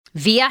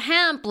Via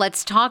Hemp,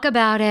 let's talk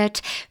about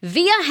it.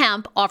 Via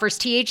Hemp offers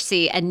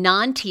THC and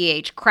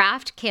non-TH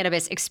craft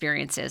cannabis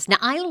experiences. Now,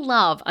 I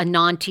love a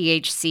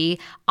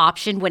non-THC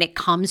option when it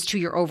comes to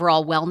your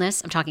overall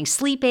wellness. I'm talking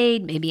sleep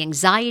aid, maybe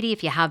anxiety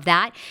if you have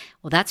that.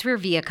 Well, that's where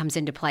Via comes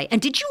into play.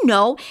 And did you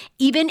know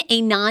even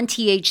a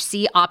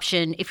non-THC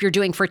option, if you're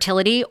doing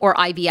fertility or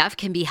IVF,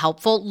 can be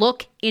helpful?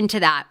 Look into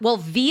that. Well,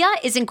 Via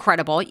is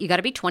incredible. You got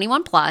to be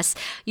 21 plus.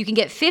 You can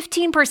get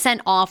 15%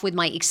 off with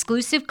my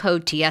exclusive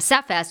code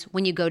TSFS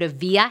when you go to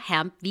Via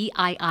Hemp,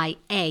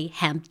 VIIA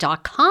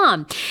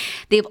hemp.com.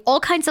 They have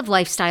all kinds of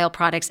lifestyle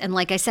products. And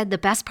like I said, the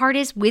best part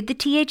is with the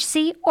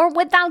THC or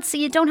without, so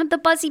you don't have the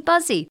buzzy.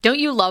 Don't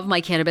you love my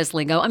cannabis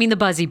lingo? I mean, the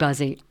buzzy.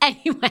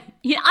 Anyway, I'm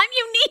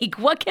unique.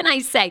 What can I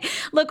say?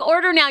 Look,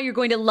 order now. You're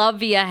going to love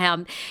Via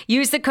Hemp.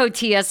 Use the code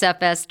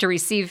TSFS to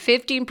receive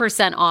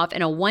 15% off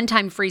and a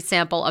one-time free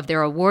sample of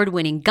their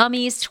award-winning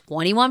gummies,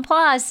 21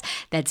 plus.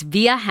 That's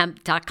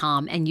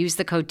viahemp.com, and use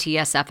the code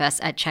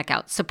TSFS at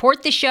checkout.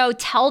 Support the show.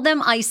 Tell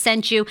them I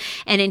sent you,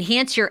 and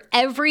enhance your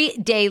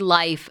everyday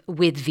life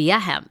with Via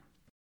Hemp.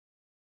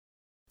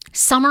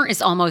 Summer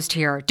is almost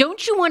here.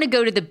 Don't you want to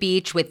go to the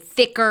beach with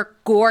thicker,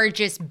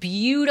 gorgeous,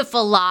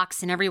 beautiful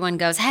locks, and everyone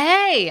goes,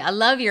 "Hey, I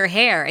love your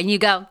hair," and you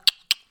go,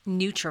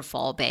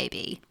 "Nutrafol,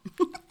 baby."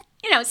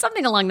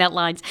 Something along that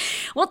lines.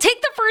 Well,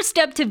 take the first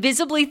step to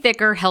visibly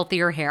thicker,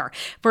 healthier hair.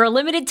 For a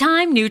limited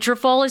time,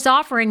 Nutrafol is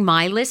offering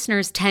my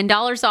listeners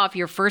 $10 off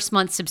your first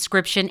month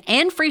subscription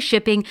and free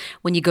shipping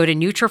when you go to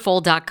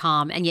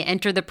Nutrafol.com and you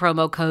enter the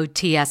promo code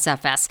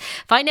TSFS.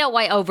 Find out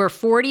why over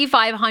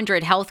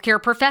 4,500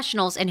 healthcare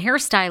professionals and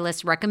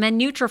hairstylists recommend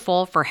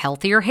Nutrafol for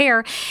healthier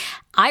hair.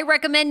 I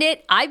recommend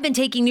it. I've been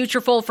taking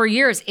Nutrafol for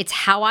years. It's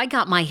how I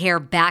got my hair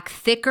back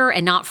thicker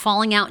and not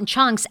falling out in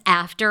chunks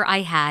after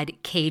I had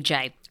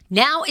KJ.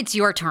 Now it's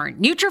your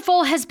turn.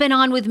 Nutrafol has been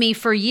on with me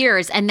for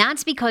years, and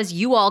that's because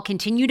you all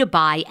continue to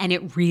buy, and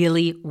it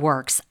really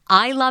works.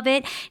 I love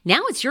it. Now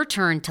it's your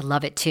turn to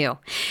love it too.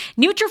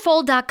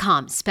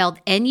 Nutrafol.com,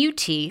 spelled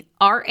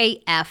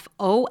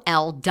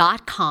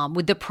Nutrafol.com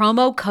with the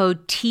promo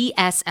code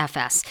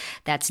TSFS.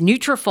 That's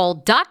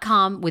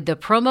Nutrafol.com with the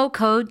promo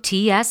code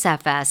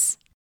TSFS.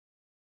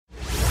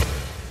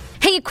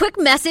 Hey, a quick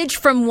message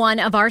from one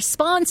of our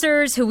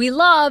sponsors who we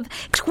love.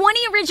 20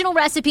 original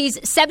recipes,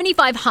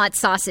 75 hot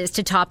sauces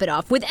to top it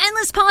off with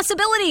endless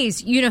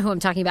possibilities. You know who I'm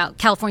talking about,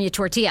 California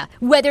Tortilla.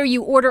 Whether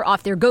you order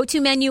off their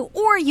go-to menu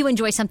or you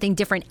enjoy something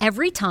different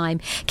every time,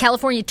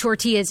 California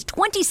Tortilla's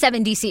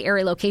 27 DC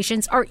area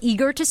locations are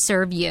eager to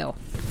serve you.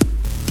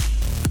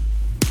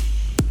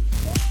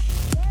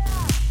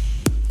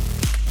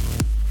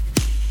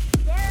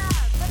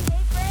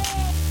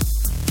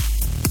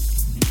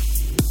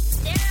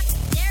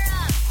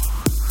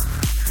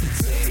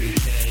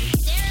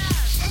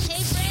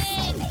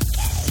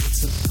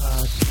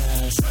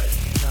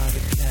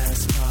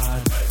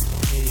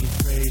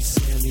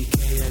 Sammy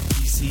K at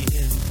DC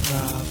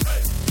Improv.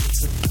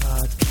 It's a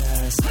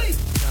podcast,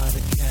 not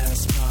a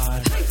cast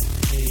pod.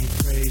 Hey,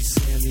 praise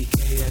Sammy K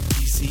at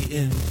DC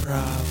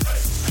Improv.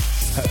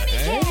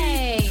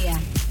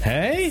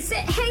 Hey.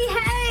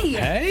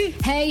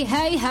 Hey?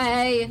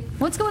 Hey.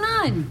 What's going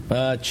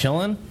on?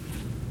 Chilling.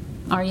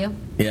 Are you?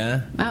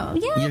 Yeah. Oh,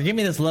 yeah. You're giving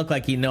me this look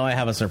like you know I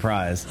have a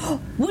surprise.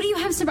 What do you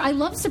have? I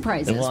love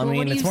surprises. Well, I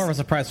mean, it's more of a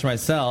surprise for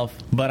myself,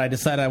 but I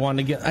decided I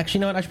wanted to get... Actually,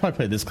 you know what? I should probably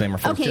put a disclaimer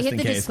first, okay, just hit in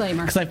the case.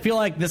 Disclaimer. Because I feel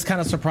like this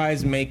kind of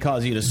surprise may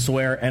cause you to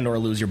swear and or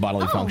lose your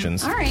bodily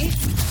functions. All right.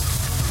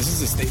 This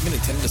is a statement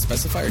intended to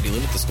specify or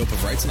delimit the scope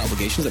of rights and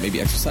obligations that may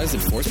be exercised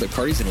and enforced by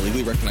parties in a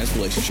legally recognized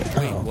relationship.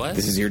 Wait, what?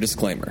 This is your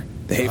disclaimer.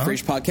 The Hey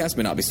Frase podcast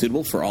may not be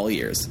suitable for all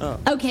ears.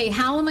 Okay,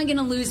 how am I going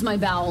to lose my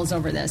bowels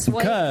over this?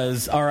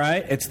 Because, all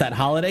right, it's that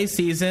holiday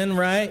season,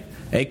 right?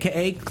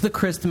 A.K.A. the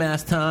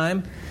Christmas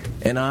time.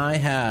 And I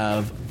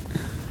have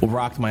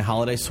rocked my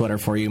holiday sweater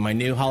for you, my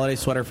new holiday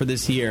sweater for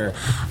this year.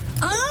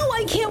 Oh,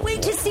 I can't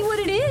wait to see what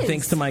it is.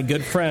 Thanks to my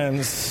good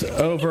friends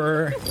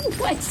over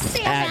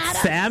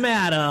Sam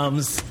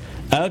Adams.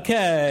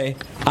 Okay,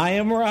 I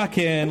am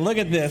rocking. Look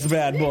at this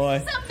bad boy.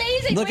 This is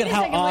amazing. Look at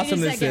how awesome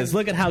this is.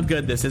 Look at how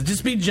good this is.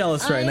 Just be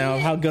jealous right now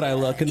of how good I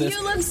look in this.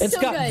 You look It's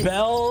so got good.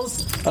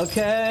 bells,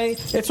 okay?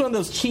 It's one of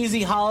those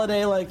cheesy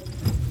holiday, like...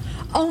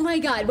 Oh my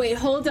God, wait,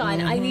 hold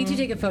on. I need to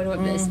take a photo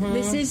of this.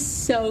 This is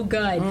so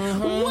good.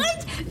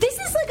 What? This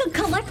is like a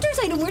collector's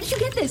item. Where did you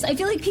get this? I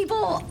feel like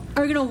people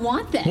are going to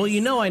want this. Well,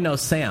 you know I know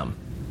Sam.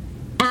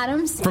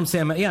 Adams? From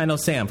Sam... Yeah, I know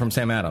Sam from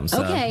Sam Adams.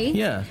 So, Okay.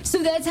 Yeah.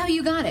 So that's how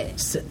you got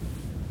it?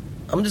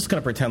 I'm just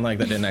going to pretend like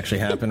that didn't actually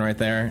happen right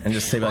there and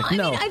just say, like,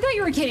 no. I mean, I thought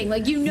you were kidding.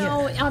 Like,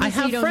 obviously I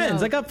have you don't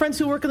friends. know. I got friends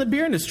who work in the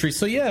beer industry,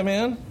 so yeah,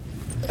 man.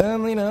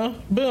 And,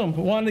 boom,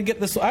 wanted to get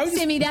this.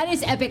 Sammy, that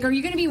is epic. Are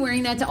you going to be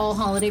wearing that to all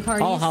holiday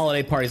parties? All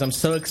holiday parties. I'm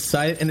so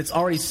excited, and it's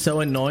already so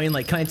annoying.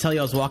 Like, can I tell you,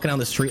 I was walking down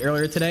the street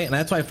earlier today, and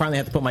that's why I finally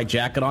had to put my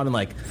jacket on and,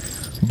 like,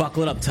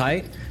 buckle it up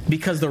tight,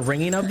 because the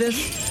ringing of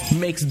this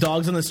makes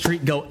dogs on the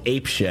street go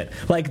ape shit.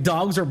 Like,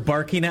 dogs are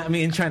barking at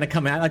me and trying to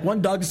come at. Like,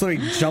 one dog just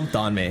literally jumped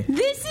on me.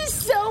 This is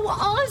is so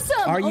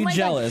awesome. Are Oh you my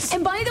jealous? God.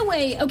 And by the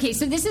way, okay,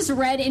 so this is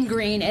red and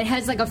green. It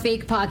has like a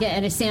fake pocket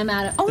and a Sam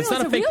Adams. Oh, It's no,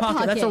 not it's a fake real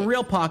pocket. That's a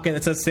real pocket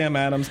that says Sam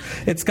Adams.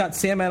 It's got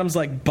Sam Adams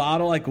like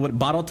what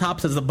bottle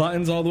tops as the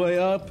buttons all the way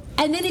up.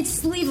 And then it's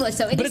sleeveless,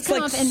 so it But just it's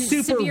come like off in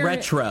super severe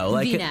retro,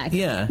 like it- V-neck.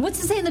 yeah.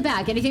 What's it say in the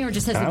back? Anything, or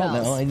just has the I don't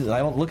bells? know. I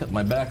don't look at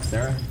my back,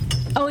 Sarah.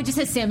 Oh, it just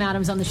has Sam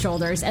Adams on the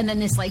shoulders, and then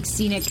this like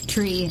scenic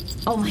tree.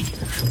 Oh my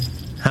God.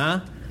 Huh?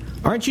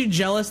 Aren't you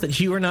jealous that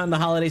you are not in the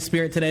holiday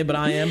spirit today, but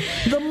I am?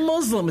 The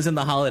Muslim is in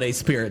the holiday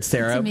spirit,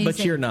 Sarah, It's but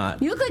amazing. you're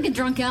not. You look like a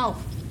drunk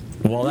elf.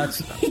 Well,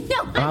 that's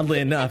oddly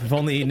enough. If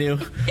only you knew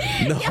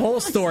the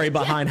whole story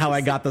behind how I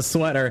got the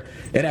sweater.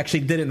 It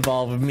actually did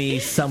involve me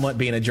somewhat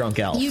being a drunk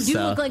elf. You do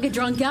so. look like a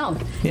drunk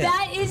elf. Yeah.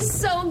 That is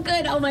so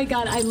good. Oh my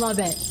God, I love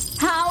it.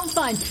 How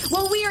fun.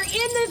 Well, we are in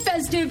the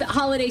festive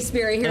holiday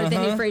spirit here at the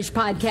New Frasier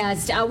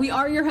Podcast. We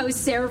are your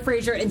hosts, Sarah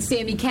Fraser and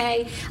Sammy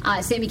K.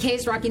 Sammy K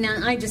is rocking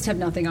that. I just have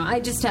nothing on.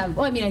 I just have,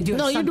 well, I mean, I do have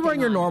No, you're something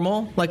wearing your on.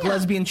 normal, like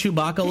lesbian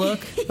Chewbacca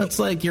look. That's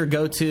like your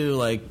go-to,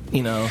 like,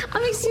 you know.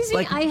 Excuse me,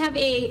 like- I have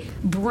a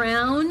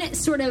brown,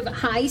 sort of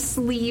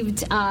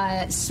high-sleeved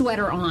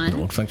sweater on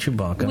Looks like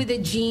Chewbacca. with a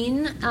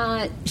jean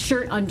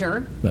shirt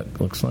under That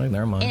looks like,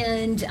 never mind.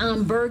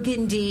 and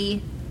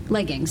burgundy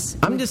leggings.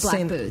 I'm with just black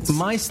saying, boots. my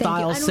Thank you.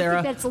 style, I don't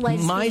Sarah. think that's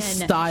lesbian My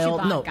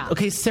style, no. Chewbacca.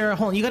 Okay, Sarah,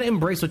 hold on. You got to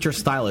embrace what your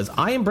style is.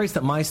 I embrace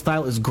that my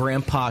style is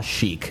grandpa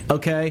chic.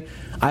 Okay,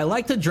 I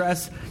like to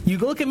dress. You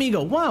look at me, and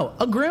go, wow,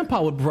 a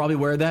grandpa would probably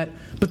wear that,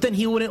 but then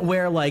he wouldn't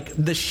wear like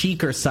the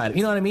chicer side.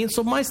 You know what I mean?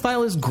 So my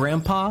style is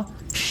grandpa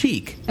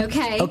chic.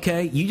 Okay.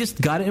 Okay, you just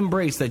got to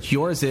embrace that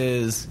yours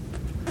is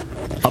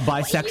a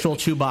bisexual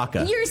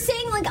Chewbacca. You're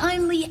saying like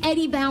I'm the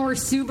Eddie Bauer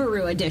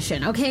Subaru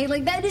edition, okay?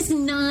 Like that is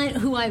not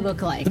who I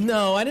look like.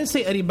 No, I didn't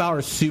say Eddie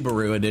Bauer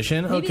Subaru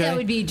edition. Maybe okay. that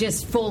would be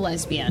just full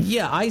lesbian.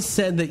 Yeah, I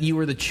said that you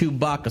were the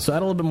Chewbacca, so I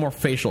had a little bit more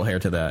facial hair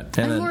to that.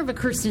 And I'm then, more of a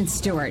Kristen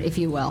Stewart, if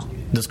you will.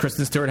 does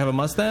Kristen Stewart have a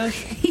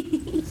mustache?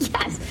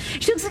 Yes.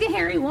 She looks like a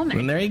hairy woman.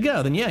 And there you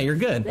go. Then yeah, you're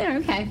good. There,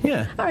 okay.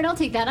 Yeah. All right, I'll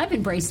take that. I've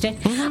embraced it.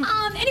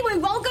 Anyway,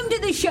 welcome to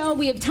the show.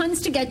 We have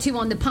tons to get to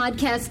on the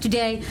podcast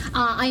today.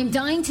 I am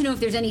dying to know if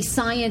there's any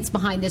science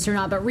behind this or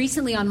not, but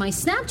recently on my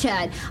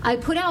Snapchat, I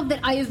put out that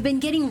I have been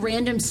getting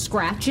random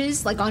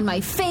scratches, like on my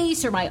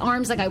face or my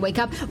arms, like I wake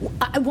up,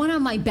 one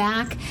on my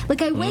back.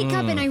 Like I wake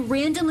up and I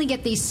randomly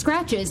get these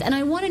scratches, and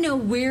I want to know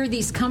where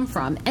these come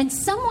from. And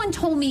someone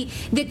told me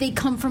that they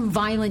come from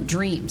violent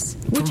dreams.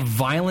 From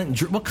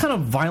what kind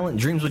of violent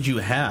dreams would you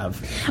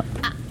have?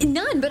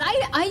 None, but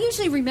I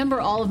usually remember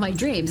all of my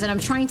dreams, and I'm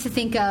trying to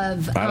think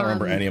of... I don't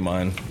remember any of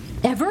mine.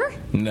 Ever?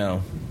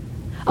 No.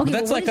 Okay,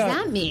 That's well, what like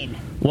does that mean?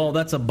 Well,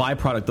 that's a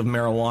byproduct of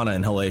marijuana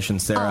inhalation,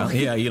 Sarah. Oh.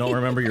 Yeah, you don't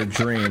remember your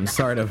dreams.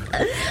 Sorry to...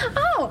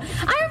 Oh,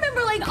 I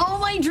remember like all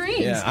my dreams.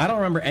 Yeah, I don't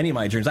remember any of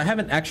my dreams. I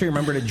haven't actually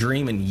remembered a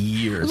dream in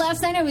years.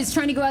 Last night I was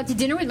trying to go out to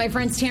dinner with my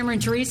friends Tamara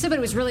and Teresa, but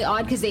it was really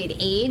odd because they had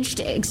aged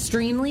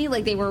extremely.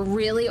 Like they were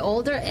really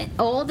old,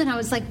 and I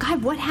was like,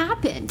 God, what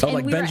happened? Oh, And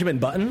like we were- Benjamin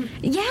Button?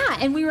 Yeah,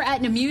 and we were at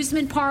an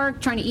amusement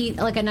park trying to eat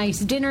like a nice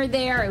dinner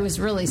there. It was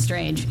really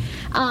strange.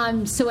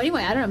 So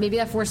anyway, I don't know. Maybe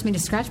that forced me to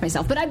scratch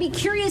myself. But I'd be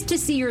curious to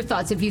see your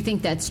thoughts if you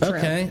think that's true.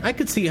 Okay, I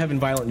could see you having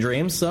violent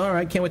dreams. So, all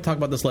right, can't wait to talk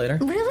about this later.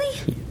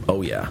 Really?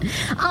 Oh, yeah.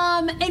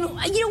 And,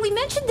 you know, we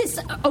mentioned this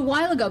a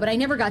while ago, but I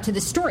never got to the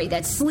story.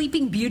 That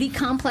Sleeping Beauty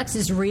complex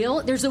is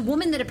real. There's a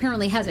woman that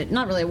apparently has it.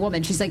 Not really a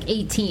woman. She's like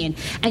 18.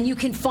 And you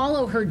can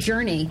follow her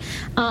journey.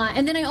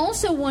 And then I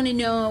also want to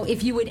know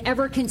if you would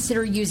ever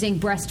consider using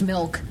breast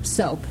milk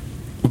soap.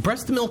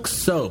 Breast milk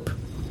soap.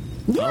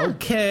 Yeah.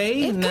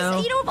 Okay, Because,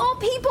 now... you know, of all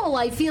people,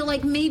 I feel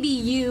like maybe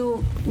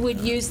you would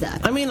use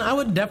that. I mean, I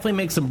would definitely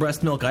make some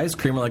breast milk ice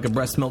cream or like a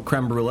breast milk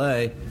creme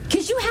brulee.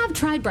 Because you have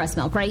tried breast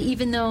milk, right?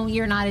 Even though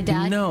you're not a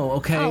dad? No,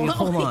 okay, Oh,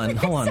 hold on.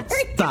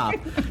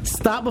 sorry.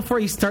 Stop before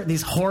you start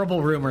these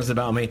horrible rumors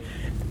about me.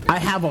 I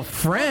have a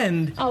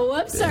friend Oh,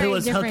 I'm sorry. who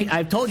was different. hooking.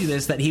 I've told you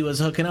this, that he was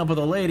hooking up with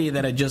a lady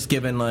that had just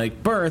given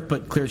like birth,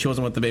 but clearly she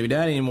wasn't with the baby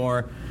dad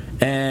anymore.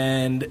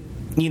 And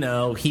you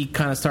know, he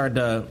kind of started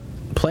to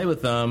play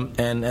with them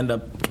and end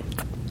up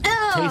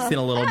tasting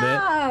a little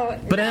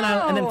bit. But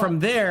then from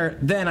there,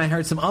 then I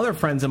heard some other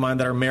friends of mine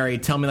that are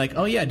married tell me like,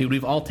 "Oh yeah, dude,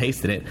 we've all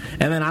tasted it."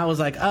 And then I was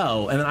like,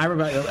 "Oh," and then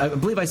I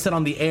believe I said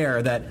on the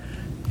air that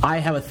I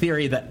have a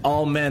theory that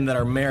all men that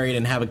are married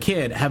and have a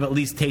kid have at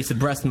least tasted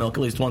breast milk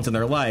at least once in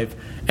their life.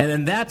 And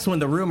then that's when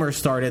the rumor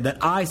started that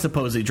I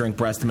supposedly drink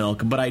breast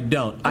milk, but I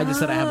don't. I just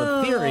said I have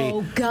a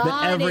theory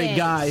that every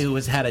guy who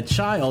has had a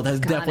child has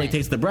definitely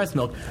tasted the breast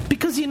milk,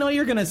 because you know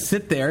you're going to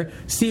sit there,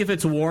 see if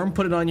it's warm,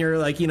 put it on your,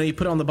 like, you know, you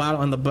put it on the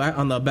bottom,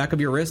 on the back of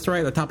your wrist,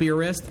 right, the top of your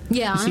wrist.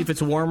 Yeah. You see if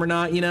it's warm or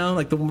not, you know,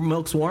 like the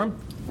milk's warm.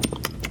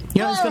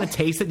 You're not just going to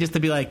taste it just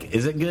to be like,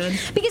 is it good?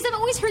 Because I've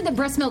always heard that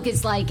breast milk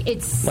is like,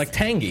 it's... Like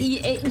tangy.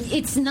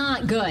 It's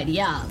not good,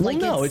 yeah. Well,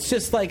 no, it's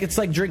just like, it's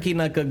like drinking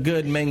like a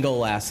good mango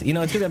lassi. You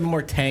know, it's going to have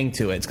more tang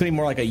to it. It's going to be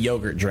more like a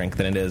yogurt drink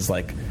than it is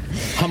like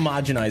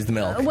homogenized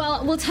milk.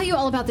 Well, we'll tell you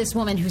all about this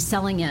woman who's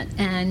selling it,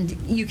 and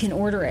you can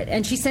order it.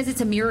 And she says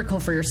it's a miracle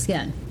for your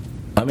skin.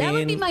 That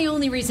would be my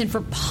only reason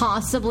for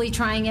possibly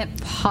trying it.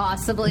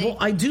 Possibly. Well,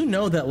 I do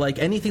know that like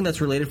anything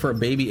that's related for a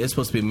baby is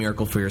supposed to be a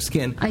miracle for your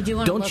skin. I do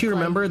want to Don't look you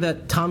remember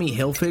that Tommy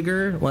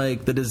Hilfiger,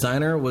 like the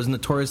designer, was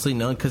notoriously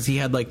known because he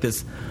had like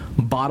this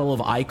bottle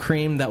of eye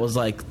cream that was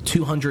like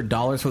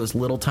 $200 for this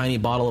little tiny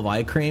bottle of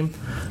eye cream,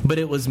 but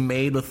it was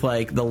made with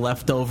like the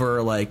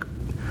leftover like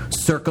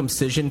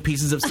circumcision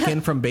pieces of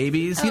skin from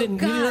babies. He didn't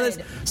know this,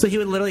 so he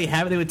would literally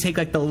have it. They would take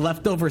like the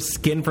leftover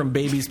skin from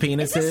babies'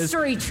 penises. Is this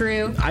story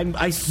true?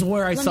 I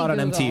swear I saw it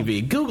on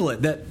MTV. Google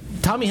it. That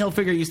Tommy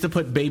Hilfiger used to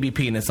put baby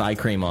penis eye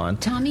cream on.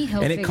 Tommy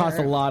Hilfiger, and it cost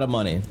a lot of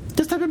money.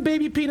 Just type in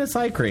baby penis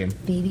eye cream.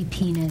 Baby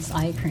penis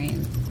eye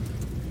cream.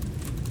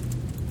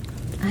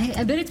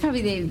 I bet it's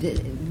probably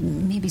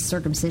maybe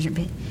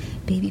circumcision.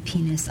 Baby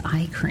penis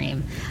eye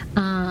cream.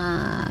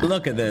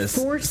 Look at this.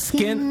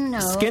 Foreskin?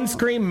 Skin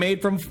cream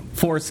made from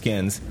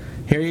foreskins.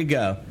 Here you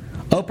go.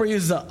 Oprah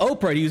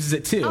uses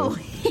it too.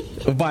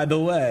 Oh. By the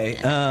way.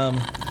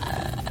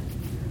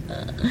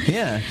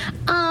 Yeah.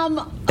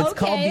 It's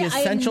called the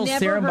Essential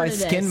Serum by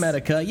Skin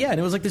Medica. Yeah, and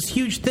it was like this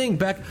huge thing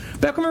back.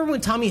 Remember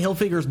when Tommy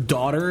Hilfiger's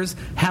daughters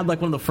had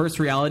like one of the first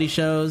reality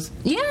shows?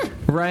 Yeah.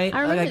 Right?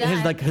 I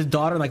remember that. His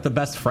daughter and like the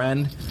best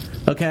friend.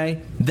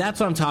 Okay? That's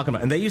what I'm talking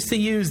about. And they used to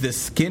use this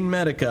Skin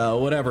Medica,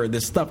 whatever,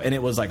 this stuff, and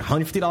it was like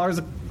 $150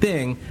 a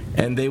thing,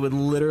 and they would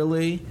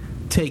literally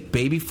take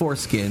baby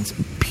foreskins,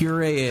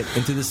 puree it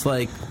into this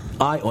like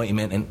eye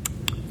ointment,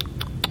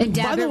 and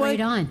dab it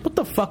right on. What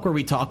the fuck were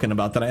we talking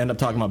about that I end up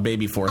talking about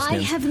baby foreskins? I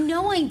have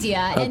no idea,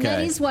 and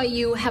that is why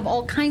you have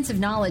all kinds of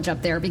knowledge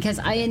up there, because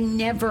I had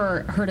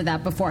never heard of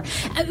that before.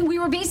 We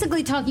were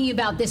basically talking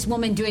about this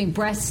woman doing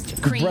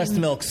breast cream. Breast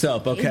milk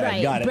soap, okay,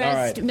 right, got it.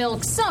 Breast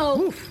milk soap.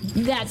 Oof.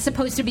 That's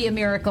supposed to be a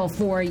miracle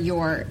for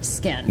your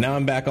skin. Now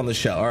I'm back on the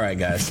show. All right,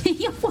 guys.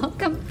 You're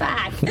welcome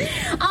back.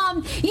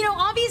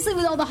 Obviously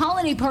with all the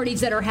holiday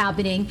parties that are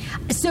happening,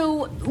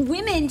 so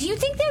women, do you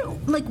think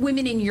that, like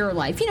women in your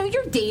life,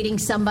 you're dating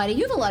somebody,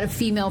 you have a lot of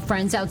female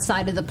friends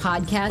outside of the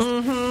podcast.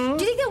 Mm-hmm.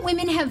 Do you think that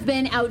women have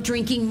been out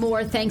drinking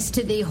more thanks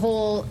to the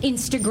whole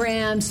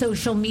Instagram,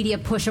 social media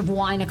push of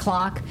wine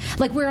o'clock?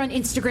 Like, where on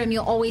Instagram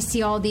you'll always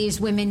see all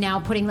these women now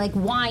putting like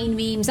wine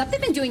memes up.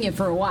 They've been doing it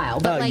for a while.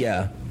 But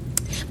yeah.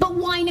 But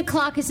wine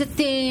o'clock is a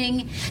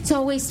thing. It's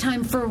always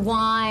time for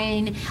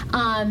wine.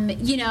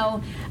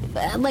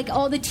 Like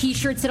all the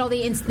T-shirts that all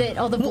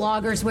the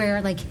bloggers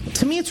wear. Like,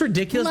 to me, it's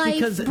ridiculous life,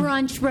 because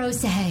brunch,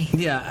 rosé.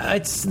 Yeah,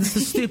 it's the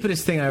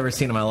stupidest thing I've ever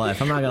seen in my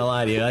life. I'm not gonna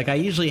lie to you. Like, I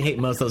usually hate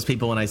most of those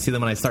people when I see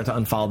them and I start to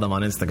unfollow them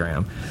on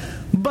Instagram.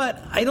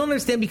 But I don't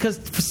understand, because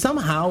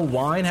somehow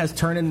wine has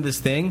turned into this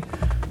thing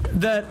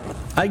that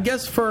I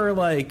guess for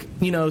like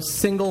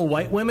single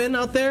white women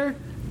out there,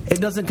 it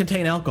doesn't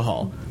contain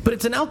alcohol. But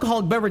it's an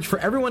alcoholic beverage for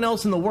everyone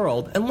else in the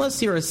world,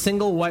 unless you're a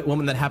single white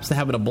woman that happens to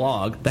have a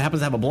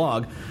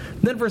blog.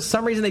 Then for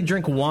some reason they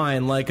drink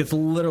wine like it's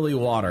literally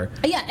water.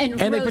 Yeah, and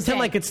they pretend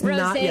like it's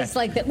not. Yeah.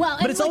 Like that. Well,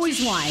 but it's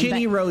always wine,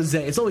 shitty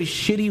rosé. It's always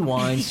shitty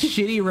wine,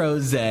 shitty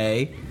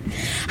rosé.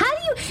 How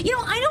do you?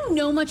 I don't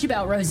know much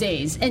about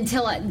rosés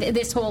until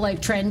this whole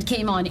like trend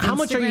came on Instagram. How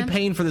much are you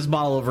paying for this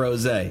bottle of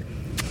rosé?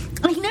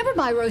 I never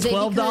buy rosé.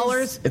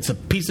 $12. It's a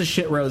piece of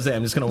shit rosé.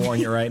 I'm just going to warn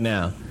you right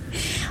now.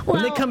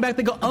 When they come back,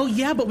 they go, "Oh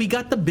yeah, but we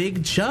got the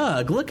big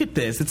jug. Look at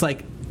this." It's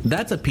like,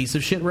 that's a piece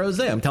of shit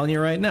rosé. I'm telling you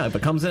right now. If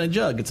it comes in a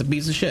jug, it's a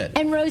piece of shit.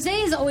 And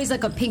rosé is always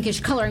like a pinkish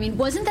color. I mean,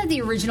 wasn't that the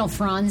original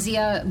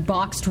Franzia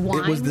boxed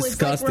wine? It was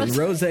disgusting.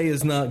 Rosé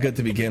is not good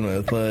to begin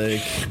with.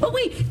 Like, but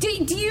wait, do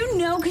you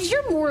know? Because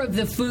you're more of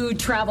the food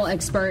travel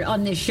expert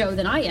on this show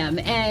than I am.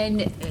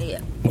 And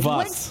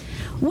what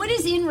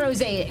is in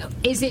rosé?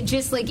 Is it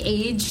just like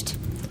aged?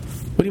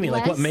 What do you mean?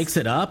 Like what makes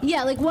it up?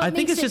 Yeah, like what? I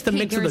think it's just a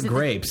mix of the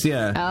grapes.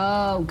 Yeah.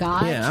 Oh,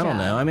 gotcha. Yeah, I don't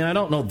know. I mean, I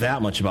don't know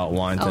that much about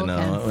wine to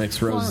know. It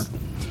makes rose.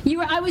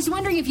 I was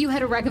wondering if you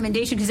had a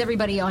recommendation, because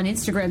everybody on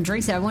Instagram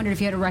drinks it. I wondered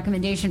if you had a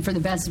recommendation for the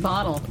best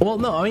bottle. Well,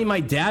 no. I mean,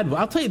 my dad.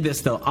 I'll tell you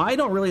this though. I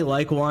don't really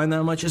like wine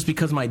that much, just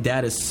because my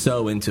dad is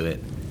so into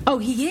it. Oh,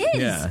 he is?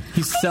 Yeah,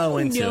 he's so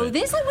into it. I didn't know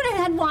this. I would have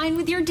had wine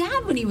with your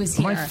dad when he was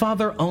here. My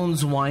father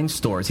owns wine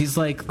stores. He's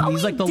like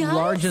the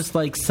largest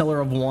like seller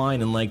of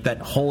wine in like that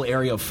whole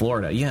area of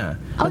Florida. Yeah,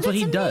 that's what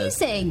he does.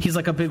 He's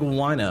like a big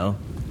wino.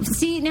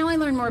 See, now I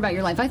learned more about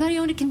your life. I thought he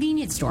owned a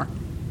convenience store.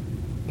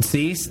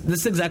 See, this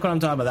is exactly what I'm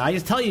talking about. I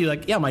just tell you,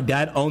 like, yeah, my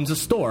dad owns a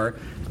store,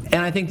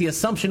 and I think the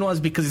assumption was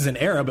because he's an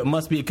Arab, it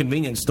must be a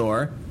convenience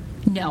store.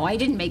 No, I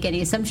didn't make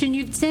any assumption.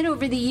 You've said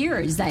over the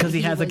years that because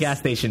he has a gas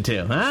station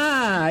too.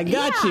 Ah, I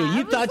got you.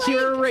 You thought you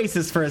were a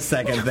racist for a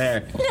second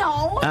there.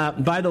 No.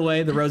 By the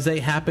way, the rosé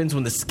happens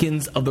when the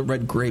skins of the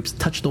red grapes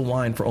touch the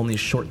wine for only a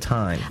short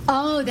time.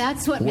 Oh,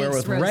 that's what makes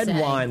rosé. Where with red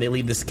wine, they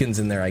leave the skins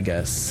in there, I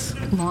guess.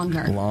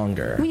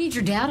 Longer. We need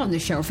your dad on the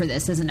show for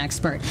this as an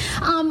expert.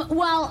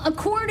 Well,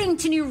 according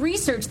to new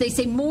research, they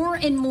say more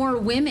and more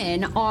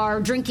women are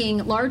drinking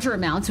larger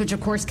amounts, which of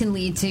course can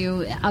lead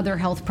to other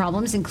health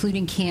problems,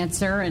 including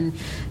cancer and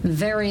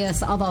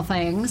various other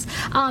things,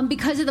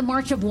 because of the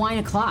March of Wine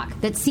O'Clock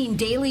that's seen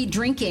daily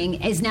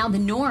drinking is now the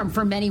norm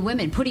for many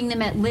women, putting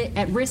them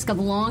at risk of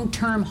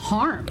long-term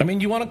harm. I mean,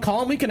 you want to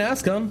call them? We can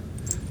ask them.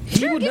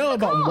 He would know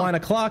about 1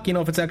 o'clock,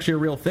 if it's actually a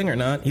real thing or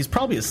not. He's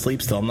probably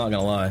asleep still, I'm not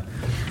going to lie.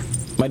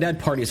 My dad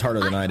parties harder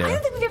than I do. I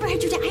don't think we've ever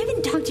had your dad. I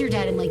haven't talked to your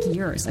dad in like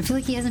years. I feel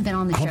like he hasn't been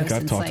on the show since I don't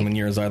think I've talked to him in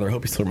years either. I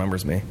hope he still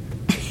remembers me.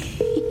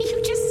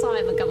 You just saw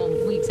him a couple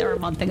of weeks or a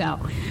month ago.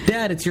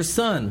 Dad, it's your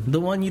son, the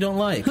one you don't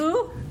like.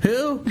 Who?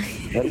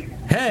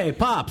 Hey,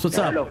 Pops, what's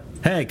Hello. up?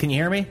 Hey, can you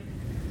hear me?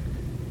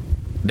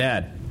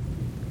 Dad.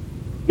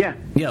 Yeah.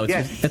 Yo,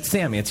 Yes. it's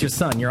Sammy. It's your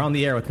son. You're on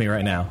the air with me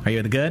right now. Are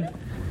you good?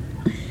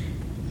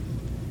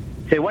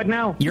 Say what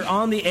now? You're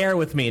on the air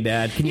with me,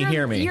 Dad. Can you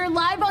hear me? You're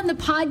live on the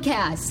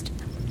podcast.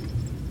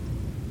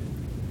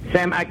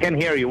 Sam, I can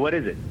hear you. What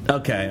is it?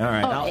 Okay, all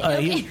right.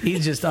 Okay.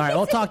 He's just, all right,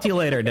 we'll talk to you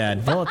later,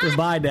 Dad.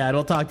 Bye, Dad.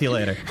 We'll talk to you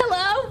later.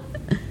 Hello?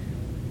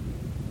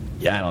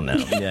 Yeah, I don't know.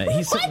 Yeah, What?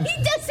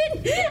 He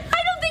doesn't.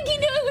 I don't think he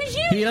knew it was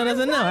you. He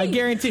doesn't know. I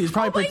guarantee he's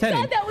probably pretending.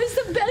 Oh my God, that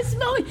was the best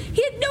moment.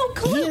 He had no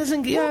clue. He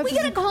doesn't- yeah, Well, we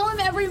it's- gotta call him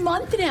every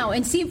month now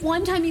and see if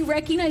one time he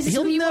recognizes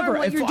He'll who you are never. and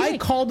what If you're I doing.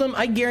 called him,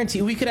 I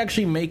guarantee we could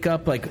actually make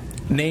up like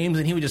names,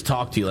 and he would just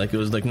talk to you like it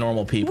was like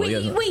normal people. He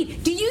doesn't-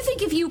 Wait. Do you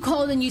think if you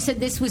called and you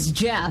said this was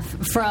Jeff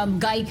from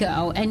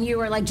Geico and you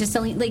were like just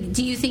selling, like,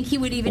 do you think he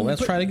would even? Well,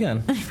 let's try it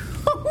again. You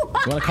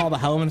want to call the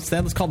home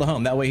instead? Let's call the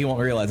home. That way he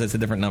won't realize it's a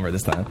different number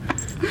this time.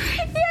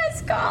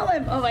 Yes, call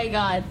him. Oh my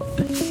God.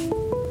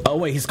 Oh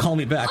wait, he's calling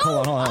me back.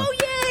 Hold on. Oh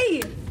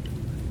yay!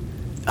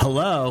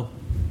 Hello.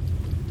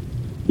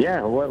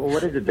 Yeah.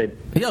 What is it that?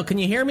 Yo, can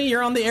you hear me?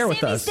 You're on the air with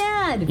Sammy's us.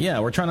 dad. Yeah,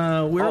 we're trying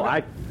to.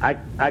 Oh,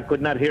 I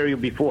could not hear you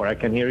before. I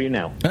can hear you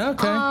now.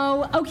 Okay.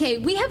 Oh, okay.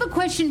 We have a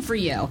question for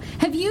you.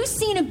 Have you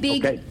seen a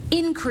big Okay.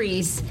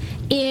 increase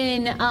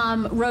in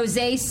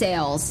rosé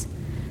sales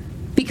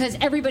because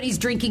everybody's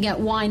drinking at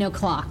wine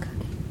o'clock?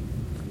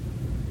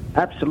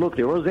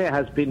 Absolutely. Rosé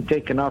has been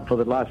taken up for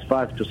the last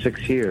 5 to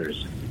 6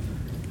 years.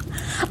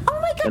 Oh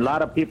my A God!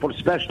 lot of people,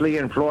 especially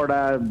in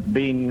Florida,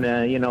 being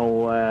very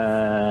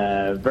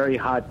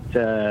hot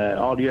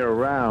all year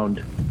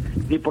round.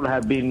 People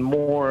have been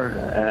more.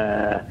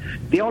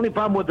 The only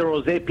problem with the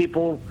rosé,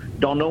 people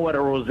don't know what a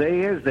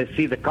rosé is. They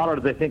see the color,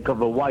 they think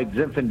of a white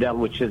Zinfandel,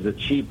 which is a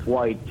cheap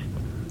white.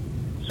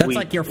 That's sweet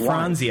like your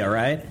wine. Franzia,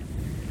 right?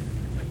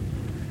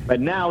 But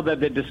now that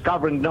they're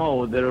discovering,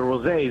 no, the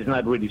rosé is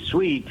not really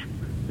sweet.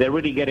 They're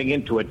really getting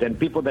into it. And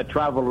people that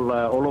travel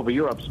all over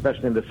Europe,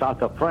 especially in the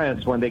south of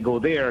France, when they go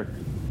there,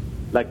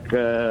 like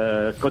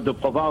Côte de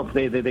Provence,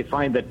 they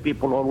find that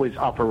people always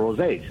offer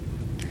rosés.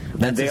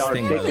 That's And they his are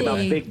thing, taken up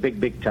Really?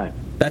 big time.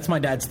 That's my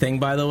dad's thing,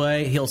 by the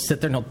way. He'll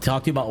sit there and he'll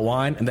talk to you about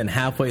wine, and then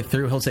halfway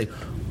through he'll say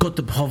Côte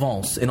de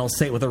Provence, and he'll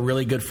say it with a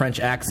really good French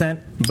accent.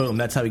 Boom,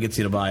 that's how he gets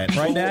you to buy it,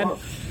 right, Dad?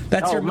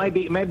 That's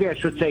Maybe I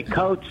should say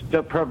Côte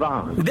de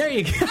Provence. There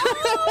you go.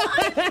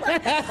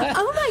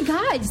 Oh my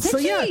God! So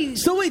yeah.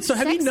 So wait. So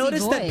have you sexy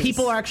noticed that voice.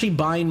 people are actually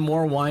buying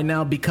more wine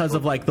now because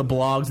of like the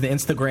blogs, the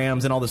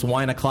Instagrams, and all this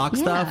wine o'clock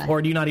stuff, Yeah.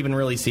 or do you not even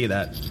really see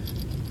that?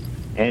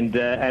 And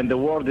the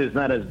world is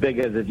not as big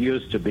as it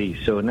used to be.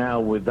 So now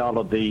with all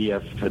of the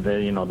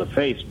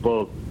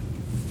Facebook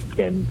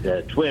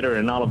and Twitter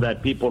and all of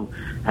that, people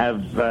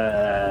have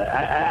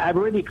I'm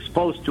really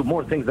exposed to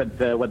more things than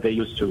what they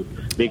used to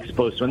be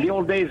exposed to. In the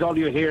old days, all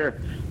you hear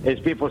is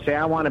people say,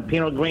 "I want a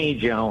Pinot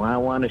Grigio, I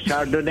want a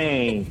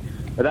Chardonnay,"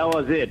 but that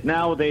was it.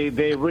 Now they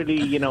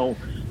really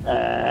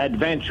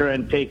adventure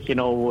and take a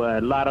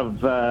lot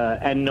of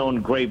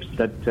unknown grapes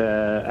that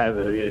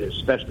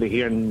especially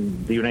here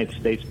in the United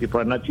States people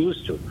are not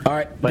used to. All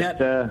right,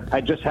 But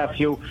I just have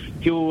few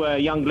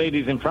young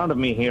ladies in front of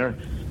me here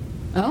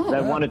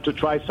that wanted to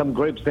try some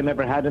grapes they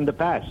never had in the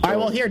past. All right,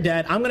 well, here,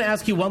 Dad, I'm going to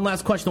ask you one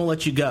last question. We'll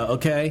let you go,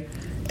 okay?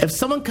 If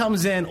someone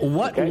comes in,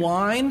 what Okay.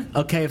 wine?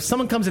 Okay, if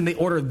someone comes in, they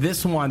order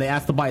this wine, they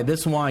ask to buy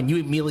this wine, you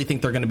immediately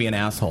think they're going to be an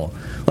asshole.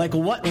 Like,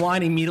 what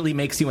wine immediately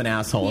makes you an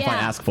asshole if I Yeah.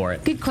 ask for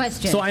it? Good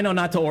question. So I know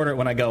not to order it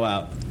when I go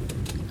out.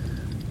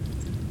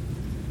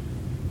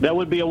 That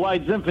would be a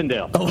white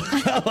Zinfandel. All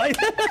right,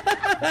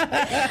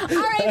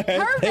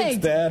 perfect.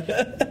 Thanks, Dad.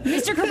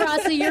 Mr.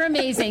 Cabrassa, you're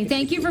amazing.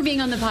 Thank you for being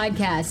on the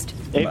podcast.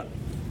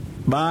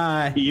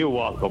 Bye. You're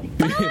welcome.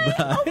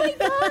 Oh my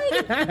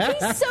God,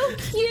 he's so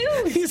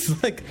cute.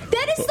 He's like,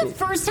 That is the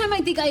first time I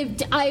think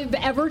I've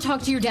ever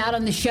talked to your dad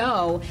on the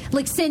show,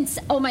 like since,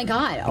 oh my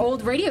God,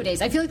 old radio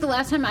days. I feel like the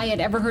last time I had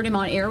ever heard him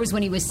on air was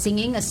when he was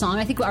singing a song.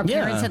 I think our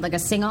Yeah. parents had like a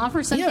sing-off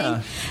or something.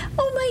 Yeah.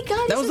 Oh my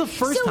God. That was the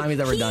first time he's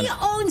ever done He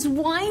it. owns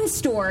wine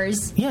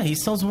stores. yeah, he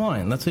sells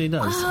wine. That's what he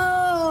does.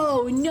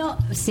 Oh, no.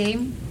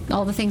 See?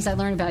 All the things I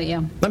learned about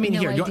you. I mean, No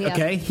here, idea.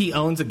 okay, he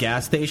owns a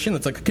gas station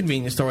that's like a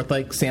convenience store with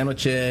like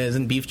sandwiches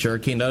and beef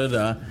jerky and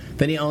da-da-da.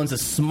 Then he owns a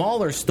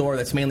smaller store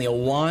that's mainly a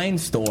wine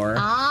store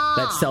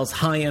that sells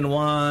high-end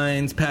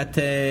wines,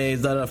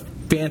 pates,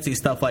 fancy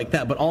stuff like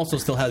that, but also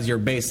still has your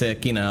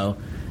basic,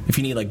 if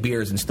you need like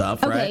beers and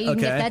stuff, Okay, right? you can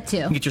get that too.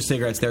 You can get your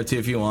cigarettes there too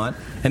if you want.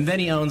 And then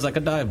he owns like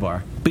a dive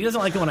bar. But he doesn't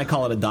like it when I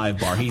call it a dive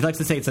bar. He likes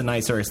to say it's a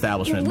nicer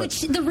establishment. but-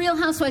 Which the Real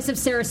Housewives of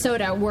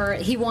Sarasota, where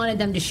he wanted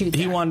them to shoot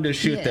there. He wanted to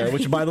shoot Yeah. there,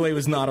 which, by the way,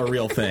 was not a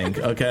real thing.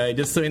 Okay,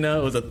 just so you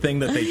know, it was a thing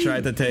that they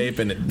tried to tape,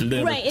 and it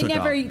never Right, it took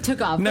never off.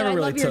 took off. Never but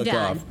really I love your took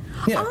dad. off.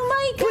 Yeah. Oh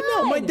my God.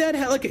 But no, my dad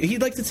had he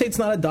likes to say it's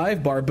not a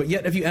dive bar, but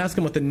yet if you ask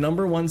him what the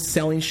number one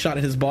selling shot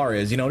at his bar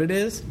is, you know what it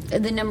is?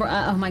 The number,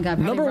 oh my God.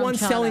 Number rum one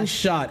chata. selling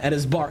shot at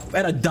his bar,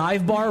 at a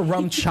dive bar,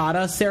 rum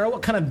chata. Sarah,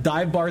 what kind of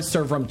dive bars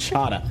serve rum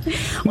chata?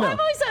 Well, I've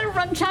always thought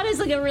rum chata is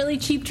like a really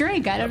cheap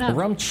drink. I don't know.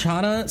 Rum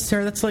chata,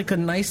 Sarah, that's like a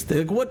nice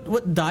thing.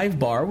 What dive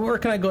bar? Where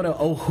can I go to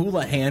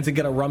O'Houlihan's and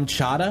get a rum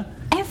chata?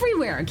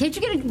 Everywhere. Can't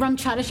you get a rum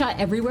chata shot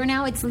everywhere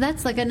now?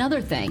 That's like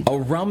another thing. A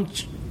rum...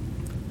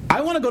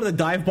 I want to go to the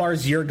dive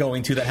bars you're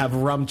going to that have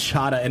rum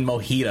chata and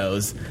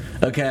mojitos,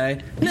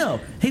 okay?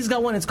 No, he's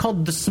got one. It's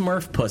called the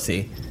Smurf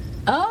Pussy.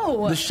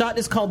 Oh. The shot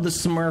is called the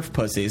Smurf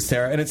Pussy,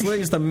 Sarah, and it's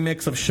literally just a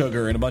mix of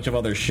sugar and a bunch of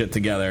other shit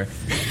together.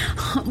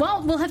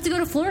 Well, we'll have to go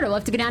to Florida. We'll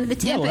have to go down to the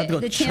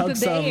Tampa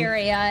Bay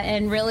area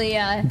and really...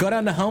 Go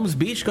down to Holmes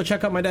Beach, go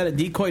check out my dad at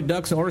Decoy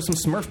Ducks and order some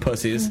Smurf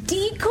Pussies.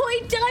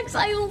 Decoy Ducks,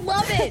 I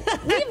love it.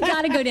 We've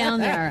got to go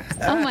down there.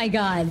 Oh, my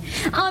God.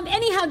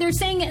 Anyhow, they're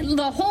saying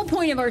the whole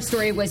point of our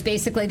story was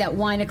basically that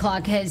wine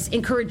o'clock has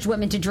encouraged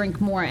women to drink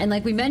more, and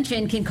like we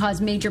mentioned, can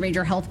cause major,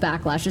 major health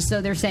backlashes.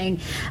 So they're saying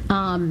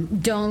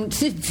don't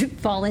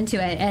fall into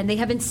it. And they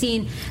haven't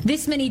seen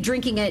this many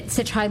drinking at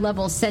such high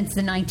levels since the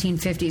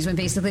 1950s, when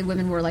basically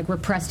women were like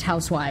repressed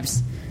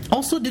housewives.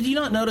 Also, did you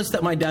not notice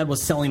that my dad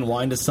was selling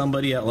wine to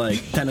somebody at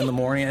like 10 in the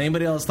morning?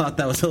 Anybody else thought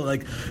that was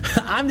like,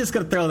 I'm just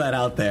going to throw that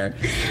out there.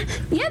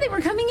 Yeah, they were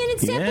coming in and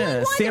sampling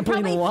wine.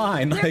 Sampling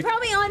wine. They're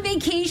probably on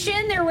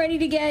vacation. They're ready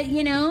to get,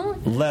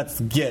 Let's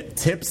get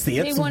tipsy.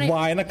 It's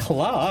wine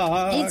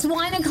o'clock. It's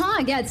wine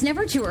o'clock. Yeah, it's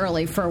never too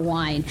early for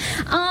wine.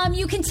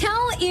 You can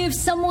tell if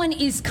someone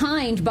is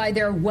kind by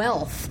their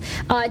wealth.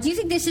 Do you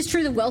think this is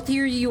true? The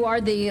wealthier you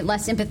are, the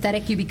less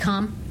empathetic you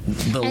become?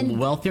 The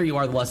wealthier you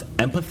are, the less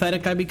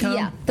empathetic I become?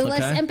 Yeah, the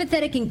less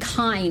empathetic and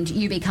kind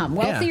you become.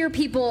 Wealthier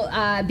people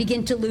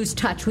begin to lose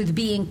touch with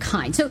being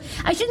kind. So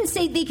I shouldn't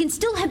say they can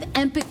still have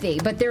empathy,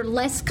 but they're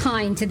less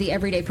kind to the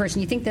everyday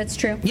person. You think that's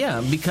true?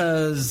 Yeah,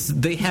 because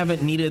they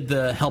haven't needed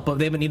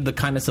the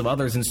kindness of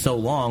others in so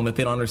long that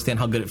they don't understand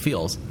how good it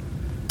feels.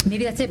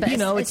 Maybe that's it. But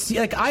it's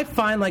like I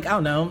find I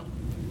don't know,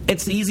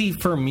 it's easy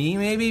for me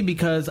maybe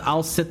because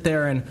I'll sit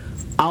there and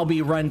I'll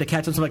be running to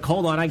catch them. So I'm like,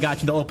 hold on, I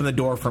got you. They'll open the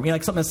door for me.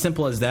 Like something as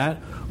simple as that.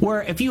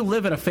 Where if you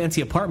live at a fancy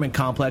apartment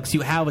complex,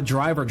 you have a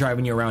driver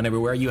driving you around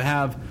everywhere.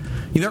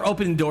 They're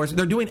opening doors.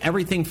 They're doing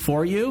everything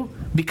for you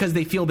because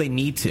they feel they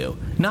need to,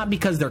 not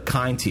because they're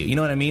kind to you. You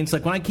know what I mean? It's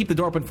like when I keep the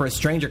door open for a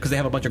stranger because they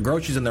have a bunch of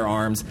groceries in their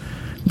arms,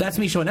 that's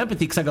me showing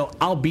empathy because I go,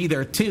 I'll be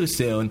there too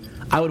soon.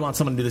 I would want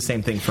someone to do the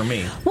same thing for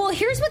me. Well,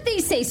 here's what they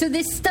say. So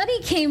this study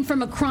came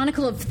from a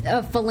chronicle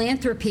of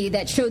philanthropy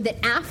that showed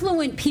that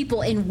affluent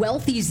people in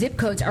wealthy zip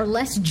codes are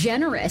less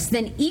generous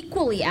than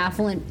equally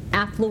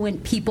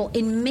affluent people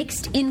in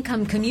mixed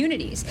income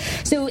communities.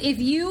 So if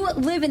you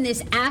live in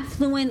this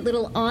affluent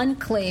little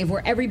enclave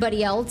where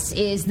everybody else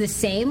is the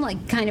same,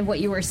 like kind of what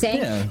you were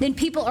saying, then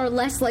people are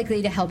less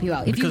likely to help you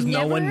out. Because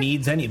no one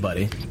needs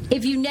anybody.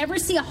 If you never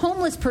see a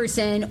homeless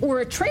person or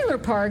a trailer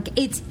park,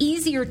 it's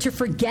easier to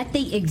forget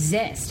they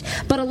exist.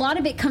 But a lot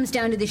of it comes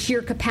down to the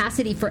sheer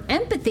capacity for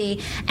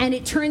empathy, and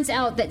it turns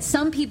out that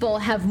some people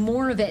have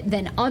more of it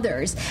than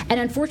others. And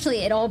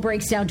unfortunately, it all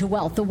breaks down to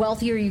wealth. The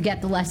wealthier you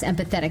get, the less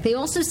empathetic. They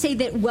also say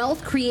that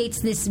wealth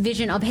creates this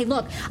vision of, hey,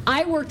 look,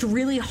 I worked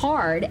really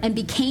hard and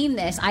became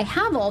this. I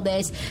have all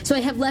this, so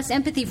I have less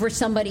empathy for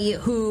somebody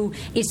who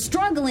is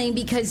struggling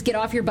because get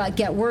off your butt,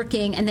 get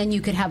working, and then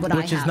you could have what I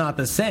have. Which is not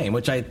the same,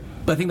 which I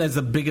think that's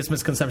the biggest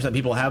misconception that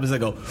people have is they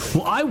go,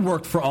 well, I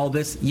worked for all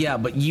this. Yeah,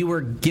 but you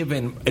were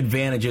given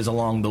advantages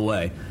along the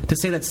way. To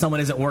say that someone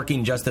isn't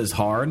working just as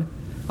hard,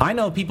 I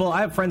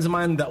have friends of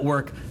mine that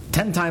work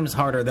 10 times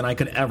harder than I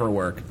could ever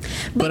work.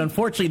 But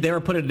unfortunately, they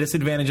were put at a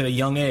disadvantage at a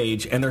young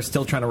age, and they're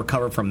still trying to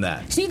recover from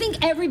that. So you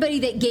think everybody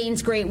that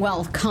gains great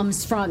wealth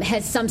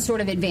has some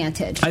sort of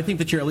advantage? I think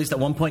that you're at least at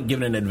one point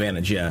given an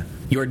advantage, yeah.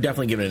 You are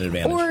definitely given an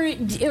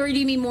advantage. Or do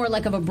you mean more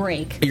like of a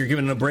break? You're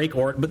given a break,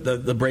 but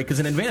the break is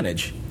an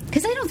advantage.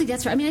 Because I don't think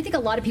that's right. I mean, I think a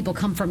lot of people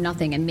come from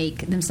nothing and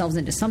make themselves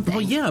into something.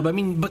 Well, yeah,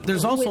 but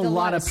there's also a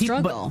lot of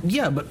people.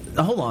 But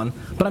hold on.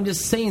 But I'm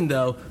just saying,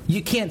 though,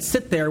 you can't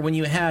sit there when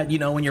you had,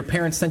 when your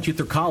parents sent you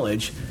through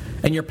college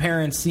and your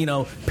parents,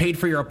 paid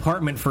for your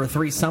apartment for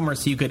 3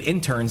 summers so you could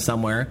intern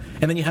somewhere,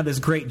 and then you have this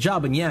great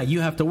job, and you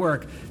have to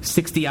work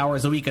 60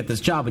 hours a week at this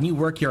job, and you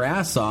work your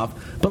ass off.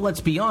 But let's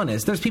be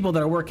honest, there's people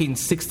that are working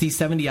 60,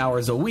 70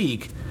 hours a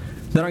week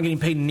that aren't getting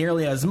paid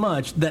nearly as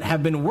much, that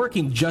have been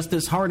working just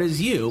as hard as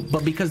you,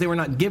 but because they were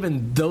not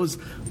given those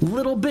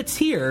little bits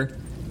here,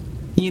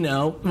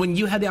 when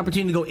you had the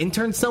opportunity to go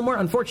intern somewhere,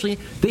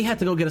 unfortunately, they had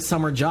to go get a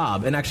summer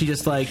job and actually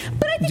just But I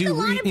think a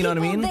lot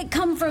of people that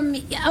come from,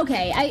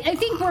 I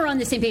think we're on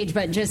the same page,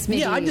 but just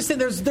maybe. Yeah, I just say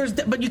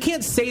but you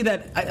can't say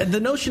that,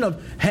 the notion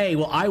of, hey,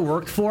 well, I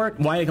worked for it,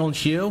 why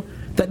don't you?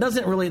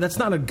 That's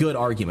not a good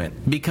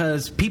argument,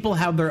 because people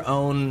have their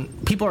own,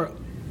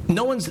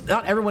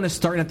 not everyone is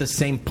starting at the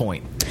same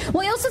point.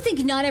 Well, I also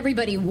think not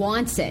everybody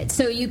wants it.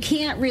 So you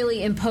can't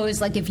really impose,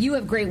 like, if you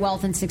have great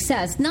wealth and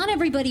success, not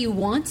everybody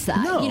wants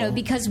that. No.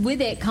 Because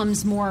with it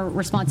comes more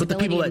responsibility. But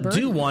the people and that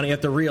burden. do want it, you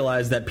have to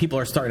realize that people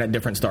are starting at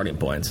different starting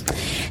points.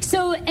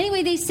 So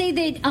anyway, they say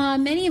that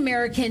many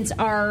Americans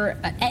are,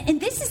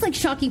 and this is like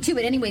shocking too,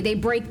 but anyway, they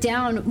break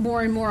down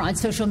more and more on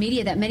social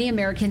media that many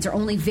Americans are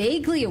only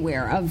vaguely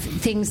aware of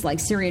things like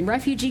Syrian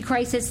refugee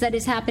crisis that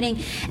is happening.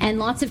 And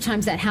lots of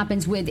times that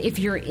happens with, if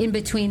you're in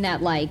between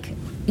that, like,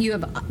 you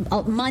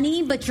have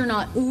money, but you're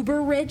not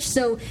uber rich.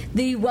 So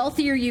the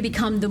wealthier you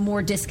become, the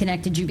more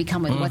disconnected you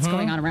become with what's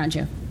going on around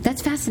you.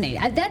 That's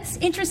fascinating. That's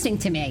interesting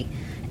to me.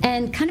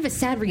 And kind of a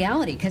sad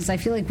reality, because I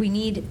feel like we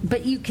need,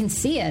 but you can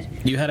see it.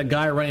 You had a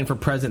guy running for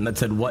president that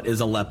said, "What is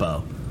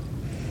Aleppo?"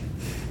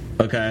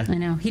 Okay. I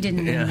know. He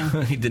didn't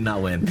know. He did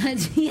not win.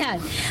 But, yeah.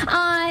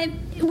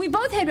 We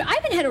both had, I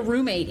haven't had a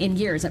roommate in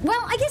years. Well,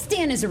 I guess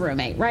Dan is a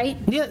roommate, right?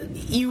 Yeah,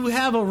 you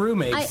have a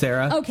roommate,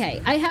 Sarah.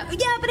 Okay. I have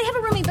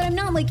a roommate, but I'm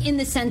not like in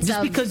the sense Just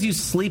of. because you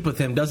sleep with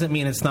him doesn't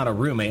mean it's not a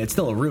roommate. It's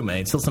still a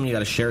roommate. It's still something you got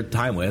to share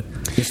time with.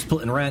 You're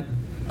splitting rent.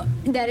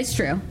 That is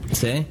true.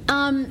 See?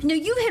 No,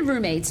 you've had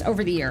roommates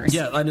over the years.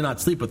 Yeah, I did not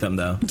sleep with them,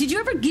 though. Did you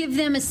ever give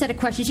them a set of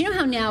questions? You know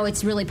how now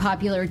it's really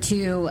popular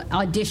to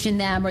audition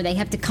them, or they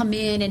have to come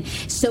in and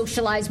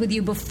socialize with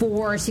you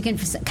before, so you can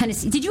kind of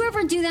see. Did you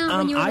ever do that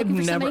when you were looking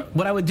for somebody?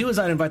 What I would do is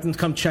I'd invite them to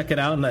come check it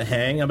out and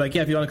hang. I'm like,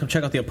 yeah, if you want to come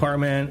check out the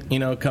apartment,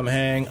 come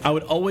hang. I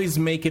would always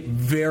make it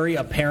very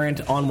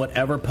apparent on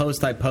whatever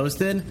post I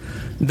posted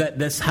that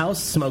this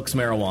house smokes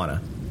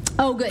marijuana.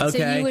 Oh, good. Okay.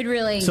 So you would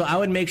really... So I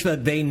would make sure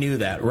that they knew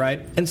that,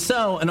 right? And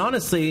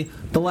honestly,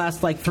 the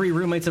last 3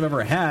 roommates I've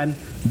ever had,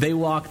 they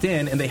walked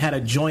in and they had a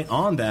joint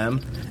on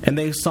them and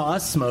they saw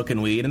us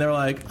smoking weed and they're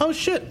like, oh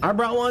shit, I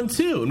brought one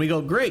too. And we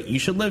go, great, you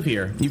should live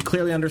here. You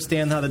clearly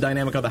understand how the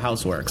dynamic of the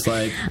house works.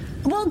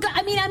 Well,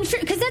 I mean, I'm sure,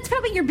 because that's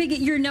probably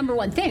your number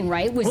one thing,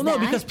 right? No,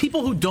 because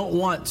people who don't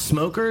want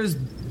smokers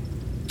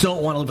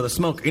don't want to live with a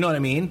smoker. You know what I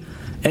mean?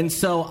 And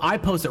so I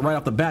post it right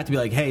off the bat to be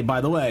like, hey,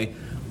 by the way,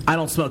 I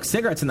don't smoke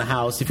cigarettes in the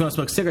house. If you want to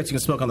smoke cigarettes, you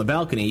can smoke on the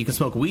balcony. You can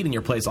smoke weed in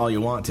your place all you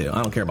want to.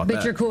 I don't care about that.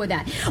 But you're cool with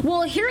that.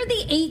 Well, here are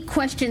the 8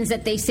 questions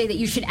that they say that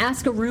you should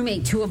ask a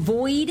roommate to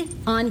avoid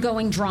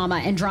ongoing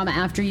drama and drama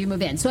after you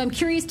move in. So I'm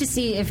curious to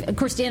see if, of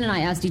course, Dan and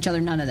I asked each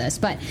other none of this,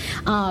 but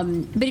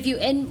if you,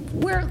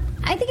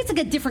 I think it's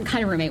like a different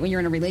kind of roommate when you're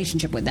in a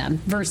relationship with them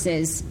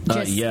versus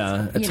just,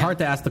 yeah. It's hard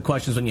to ask the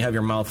questions when you have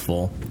your mouth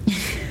full.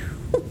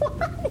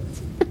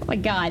 Oh my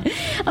God.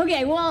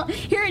 Okay, well,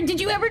 here, did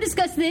you ever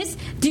discuss this?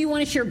 Do you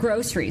want to share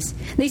groceries?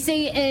 They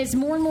say as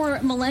more and more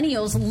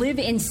millennials live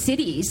in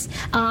cities,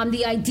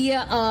 the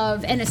idea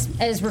of, and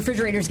as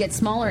refrigerators get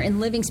smaller in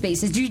living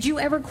spaces, did you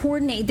ever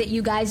coordinate that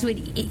you guys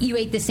you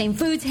ate the same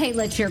foods? Hey,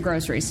 let's share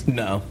groceries.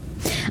 No.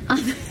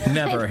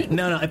 Never.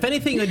 No. If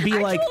anything, it would be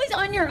Aren't you always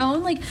on your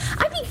own? Like,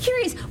 I'd be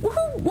curious,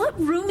 what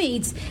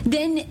roommates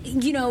then,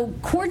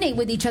 coordinate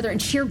with each other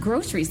and share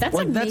groceries? That's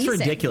amazing. That's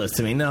ridiculous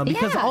to me. No,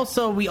 because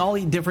also we all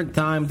eat different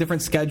time,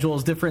 different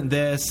schedules, different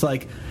this.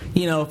 I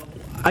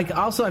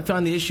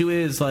found the issue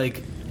is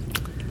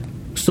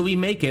so we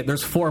make it.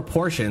 There's 4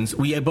 portions.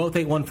 We both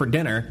ate one for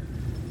dinner.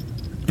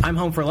 I'm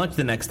home for lunch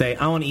the next day.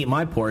 I want to eat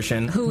my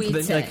portion. Who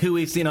eats it? Who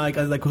eats?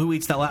 Who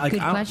eats that?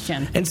 Good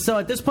question. And so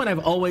at this point,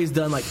 I've always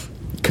done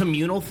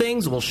communal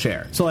things. We'll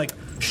share. So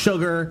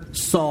sugar,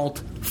 salt,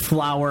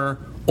 flour,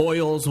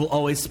 oils will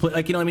always split.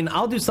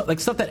 I'll do stuff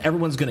that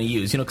everyone's going to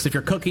use. Because if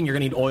you're cooking, you're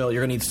going to need oil,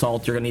 you're going to need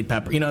salt, you're going to need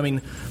pepper.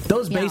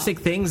 Those basic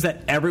things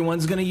that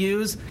everyone's going to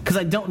use. Because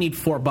I don't need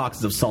 4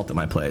 boxes of salt at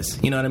my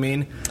place. You know what I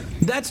mean?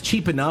 That's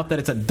cheap enough that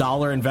it's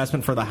 $1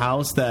 investment for the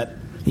house that.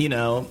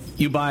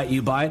 You buy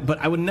it, but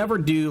I would never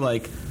do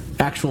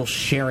actual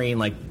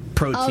sharing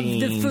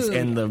proteins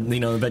and the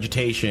the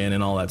vegetation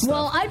and all that stuff.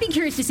 Well, I'd be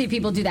curious to see if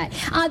people do that.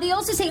 They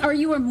also say, are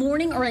you a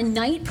morning or a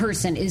night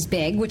person is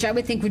big, which I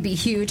would think would be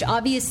huge.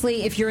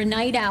 Obviously, if you're a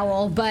night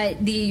owl,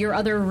 but your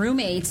other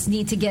roommates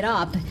need to get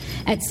up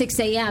at 6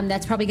 a.m.,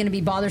 that's probably going to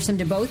be bothersome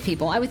to both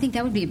people. I would think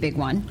that would be a big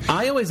one.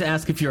 I always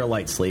ask if you're a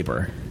light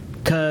sleeper,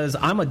 because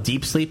I'm a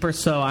deep sleeper,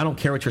 so I don't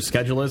care what your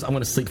schedule is. I'm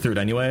going to sleep through it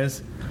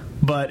anyways.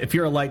 But if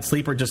you're a light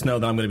sleeper, just know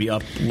that I'm going to be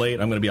up late.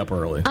 I'm going to be up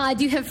early.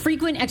 Do you have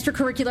frequent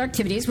extracurricular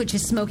activities, which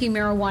is smoking,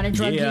 marijuana,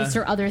 drug use,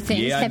 or other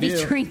things? Yeah, heavy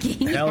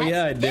drinking? Hell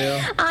yeah, I do.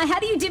 How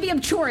do you divvy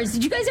up chores?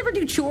 Did you guys ever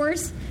do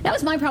chores? That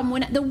was my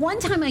problem. The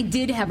one time I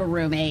did have a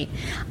roommate,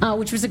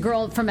 which was a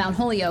girl from Mount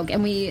Holyoke,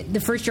 and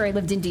the first year I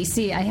lived in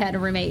D.C., I had a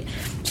roommate.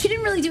 She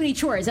didn't really do any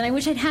chores, and I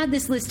wish I'd had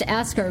this list to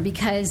ask her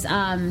because...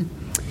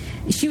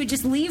 she would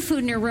just leave food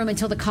in her room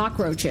until the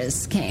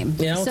cockroaches came.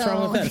 Yeah, what's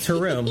wrong with that? It's her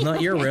room,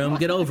 not your room.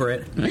 Get over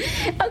it.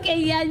 Okay,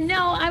 yeah,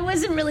 no, I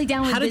wasn't really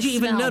down with this. How did you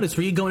even notice?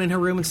 Were you going in her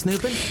room and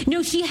snooping?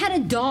 No, she had a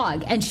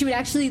dog, and she would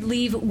actually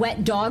leave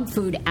wet dog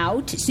food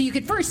out. So you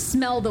could first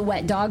smell the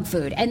wet dog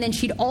food, and then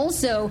she'd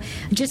also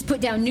just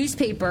put down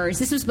newspapers.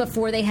 This was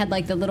before they had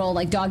the little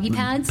doggy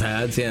pads.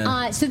 Pads,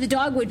 yeah. So the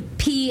dog would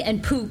pee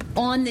and poop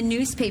on the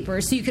newspaper,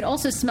 so you could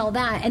also smell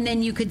that, and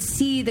then you could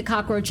see the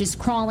cockroaches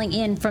crawling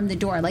in from the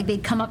door.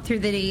 They'd come up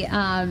through the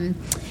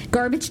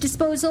garbage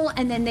disposal,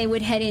 and then they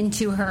would head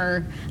into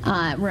her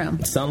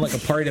room. Sound like a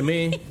party to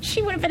me.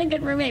 She would have been a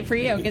good roommate for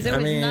you because it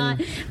was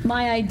not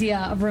my idea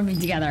of rooming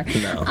together.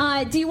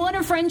 No. Do you want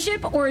a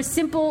friendship or a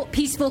simple,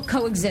 peaceful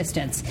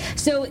coexistence?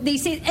 So they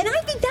say, and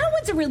I think that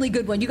one's a really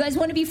good one. You guys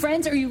want to be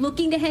friends? Are you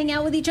looking to hang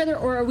out with each other,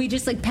 or are we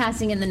just like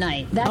passing in the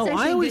night? That's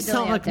I always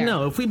tell like,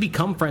 no, if we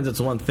become friends, it's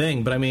one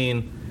thing. But I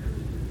mean,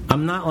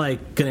 I'm not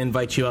like going to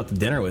invite you out to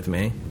dinner with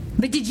me.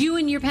 But did you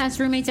and your past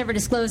roommates ever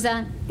disclose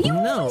that? You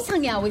always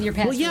hung out with your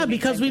past roommates. Well, yeah,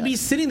 because we'd be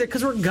sitting there,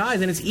 because we're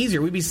guys and it's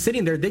easier. We'd be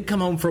sitting there, they'd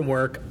come home from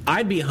work,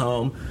 I'd be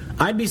home,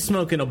 I'd be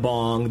smoking a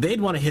bong, they'd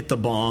want to hit the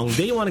bong,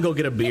 they'd want to go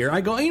get a beer.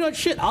 I go, you know what,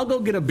 shit, I'll go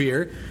get a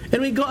beer.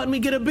 And we go out and we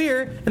get a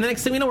beer, and the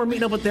next thing we know, we're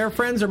meeting up with their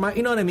friends, or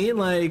you know what I mean?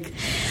 Like,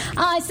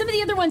 some of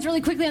the other ones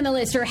really quickly on the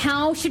list are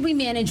how should we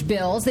manage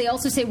bills? They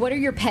also say, what are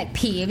your pet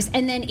peeves?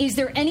 And then, is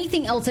there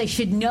anything else I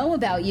should know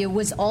about you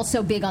was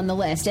also big on the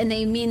list. And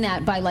they mean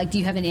that by like, do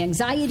you have an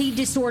anxiety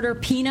disorder,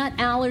 peanut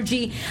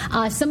allergy?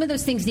 Some of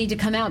those things need to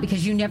come out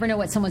because you never know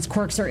what someone's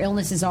quirks or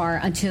illnesses are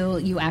until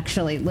you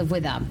actually live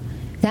with them.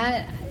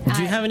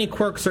 Do you have any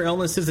quirks or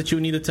illnesses that you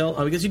would need to tell?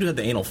 Oh, I guess you do have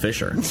the anal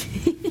fissure.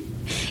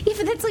 Yeah,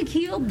 but that's like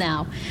healed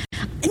now.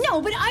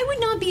 No, but I would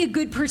not be a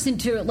good person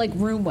to like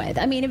room with.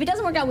 I mean, if it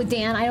doesn't work out with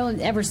Dan, I don't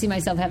ever see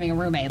myself having a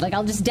roommate. Like,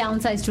 I'll just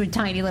downsize to a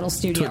tiny little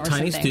studio. To a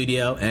tiny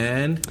studio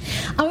and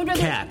I would rather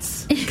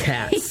cats.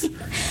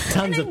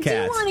 Tons of cats.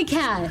 I do want a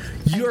cat.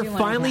 You're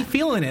finally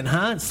feeling it,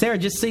 huh? Sarah,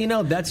 just so you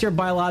know, that's your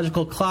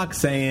biological clock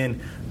saying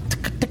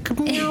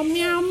meow,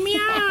 meow,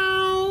 meow.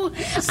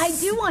 I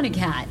do want a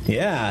cat.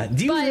 Yeah.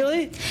 Do you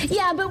really?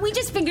 Yeah, but we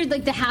just figured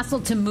like the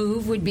hassle to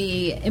move would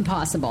be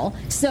impossible.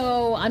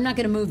 So I'm not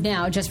going to move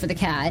now just for the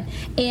cat.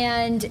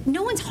 And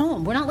no one's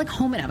home. We're not like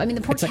home enough. I mean,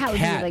 the poor cat would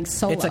be like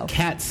solo. It's a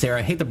cat, Sarah.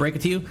 I hate to break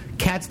it to you.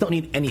 Cats don't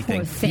need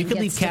anything. You can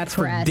leave cats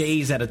for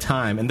days at a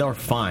time, and they're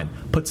fine.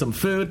 Put some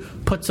food,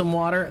 put some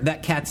water.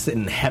 That cat's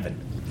in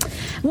heaven.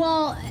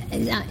 Well,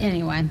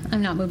 anyway,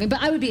 I'm not moving,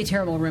 but I would be a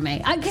terrible roommate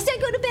because I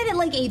go to bed at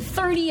like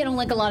 8:30. I don't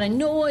like a lot of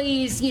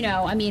noise. You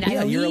know, I mean, I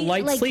don't you're eat a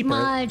light like sleeper.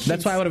 much.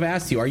 That's why I would have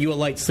asked you, are you a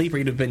light sleeper?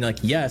 You'd have been like,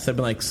 yes. I'd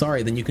been like,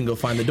 sorry. Then you can go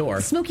find the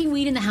door. Smoking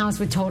weed in the house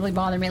would totally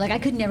bother me. Like, I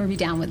could never be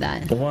down with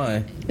that.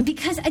 Why?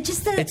 Because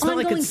just the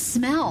ongoing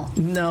smell.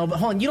 No, but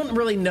hold on. You don't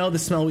really know the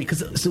smell of weed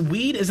because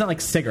weed is not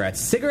like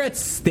cigarettes. Cigarettes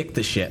stick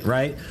to shit,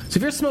 right? So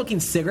if you're smoking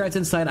cigarettes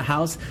inside a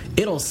house,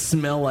 it'll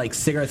smell like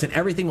cigarettes and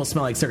everything will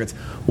smell like cigarettes.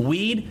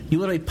 Weed, you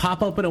literally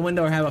pop open a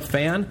window or have a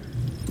fan,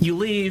 you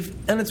leave,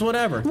 and it's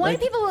whatever. Why do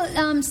people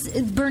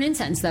burn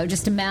incense, though,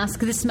 just to mask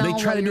the smell?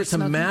 They try to do it to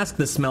mask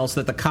the smell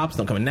so that the cops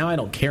don't come in. Now I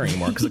don't care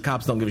anymore because the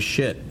cops don't give a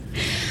shit.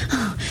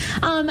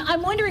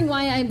 I'm wondering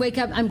why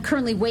I'm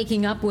currently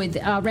waking up with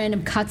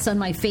random cuts on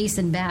my face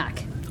and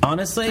back.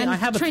 Honestly, I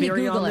have a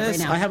theory on this.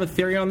 Right now. I have a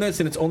theory on this,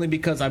 and it's only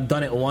because I've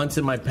done it once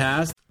in my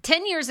past.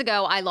 10 years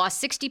ago, I lost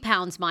 60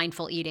 pounds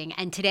mindful eating,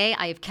 and today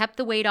I have kept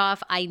the weight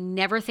off. I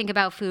never think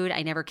about food.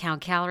 I never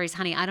count calories.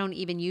 Honey, I don't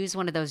even use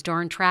one of those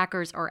darn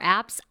trackers or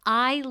apps.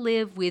 I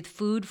live with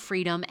food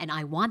freedom, and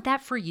I want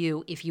that for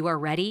you if you are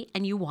ready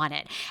and you want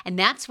it. And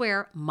that's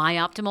where My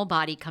Optimal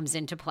Body comes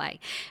into play.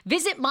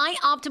 Visit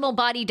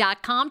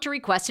myoptimalbody.com to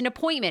request an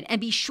appointment,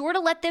 and be sure to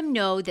let them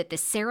know that the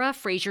Sarah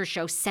Fraser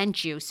Show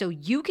sent you so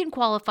you can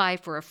qualify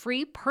for a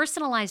free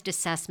personalized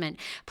assessment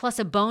plus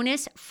a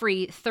bonus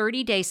free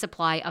 30-day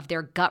supply of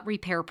their gut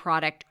repair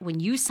product when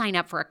you sign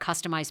up for a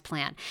customized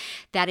plan.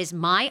 That is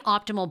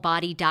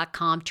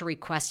myoptimalbody.com to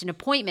request an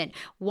appointment.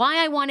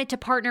 Why I wanted to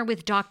partner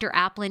with Dr.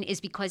 Applin is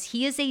because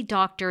he is a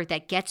doctor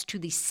that gets to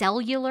the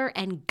cellular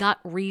and gut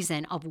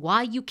reason of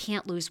why you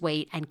can't lose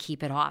weight and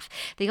keep it off.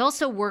 They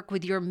also work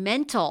with your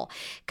mental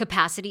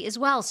capacity as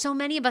well. So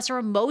many of us are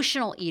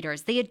emotional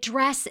eaters. They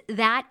address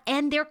that,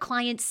 and their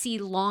clients see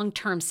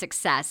long-term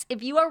success.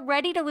 If you are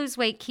ready to lose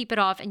weight, keep it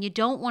off, and you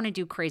don't want to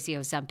do crazy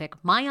Ozempic,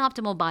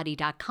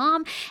 myoptimalbody.com,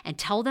 and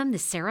tell them the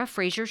Sarah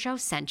Fraser Show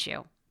sent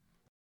you.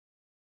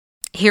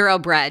 Hero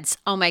Breads.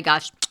 Oh my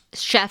gosh.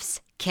 Chef's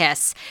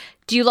kiss.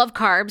 Do you love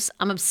carbs?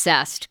 I'm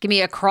obsessed. Give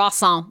me a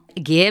croissant.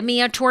 Give me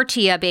a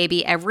tortilla,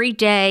 baby, every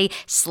day,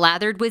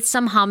 slathered with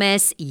some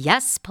hummus.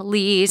 Yes,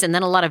 please. And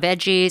then a lot of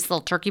veggies, a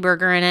little turkey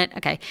burger in it.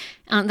 Okay.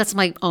 That's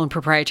my own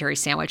proprietary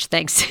sandwich.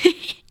 Thanks.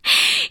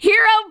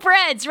 Hero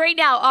Breads right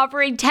now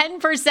offering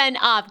 10%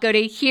 off. Go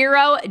to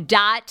hero.co.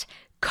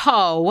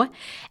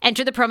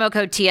 Enter the promo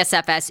code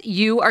TSFS.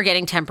 You are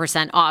getting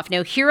 10% off.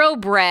 Now, Hero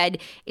Bread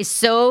is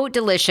so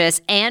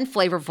delicious and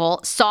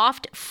flavorful,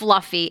 soft,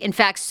 fluffy. In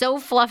fact, so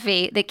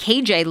fluffy that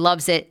KJ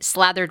loves it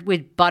slathered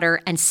with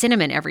butter and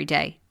cinnamon every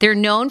day. They're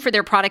known for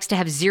their products to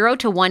have 0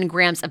 to 1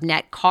 grams of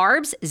net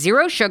carbs,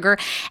 0 sugar,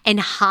 and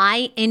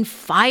high in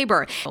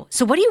fiber.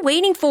 So what are you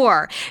waiting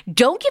for?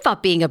 Don't give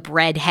up being a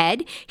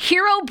breadhead.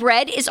 Hero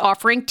Bread is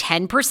offering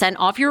 10%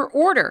 off your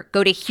order.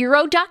 Go to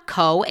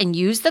hero.co and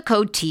use the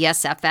code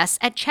TSFS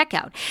at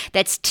checkout.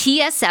 That's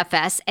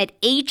TSFS at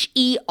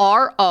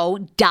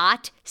HERO.CO.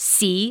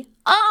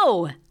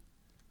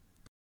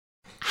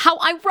 How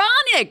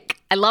ironic.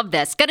 I love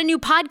this. Got a new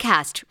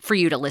podcast for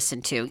you to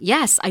listen to.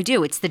 Yes, I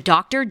do. It's the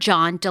Dr.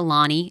 John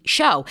Delaney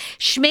Show.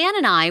 Schman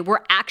and I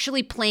were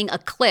actually playing a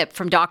clip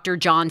from Dr.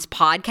 John's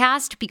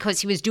podcast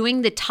because he was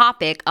doing the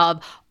topic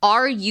of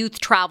are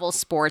youth travel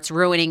sports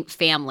ruining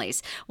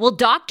families? Well,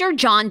 Dr.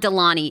 John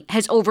Delaney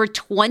has over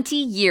 20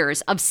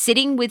 years of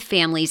sitting with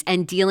families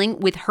and dealing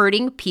with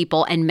hurting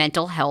people and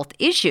mental health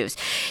issues.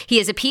 He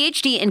has a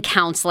PhD in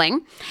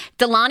counseling.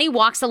 Delaney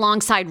walks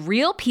alongside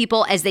real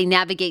people as they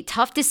navigate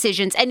tough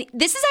decisions. And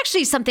this is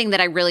actually something that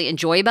I really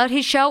enjoy about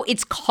his show.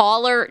 It's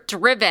caller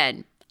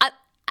driven.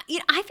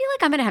 I feel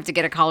like I'm going to have to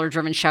get a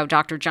caller-driven show,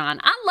 Dr. John.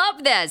 I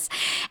love this.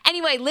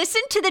 Anyway,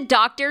 listen to the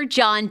Dr.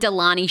 John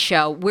Delaney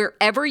Show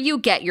wherever you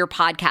get your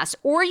podcasts,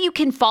 or you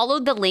can follow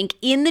the link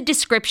in the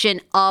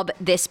description of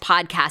this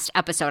podcast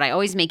episode. I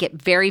always make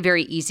it very,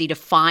 very easy to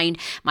find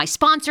my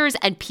sponsors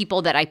and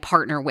people that I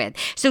partner with.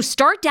 So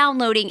start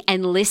downloading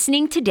and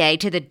listening today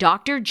to the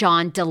Dr.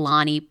 John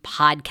Delaney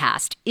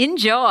podcast.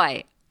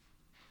 Enjoy.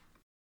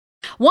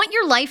 Want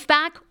your life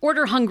back?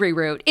 Order Hungry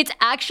Root. It's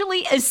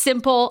actually as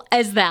simple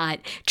as that.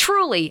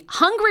 Truly,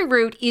 Hungry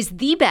Root is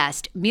the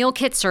best meal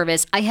kit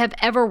service I have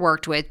ever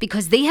worked with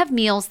because they have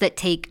meals that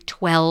take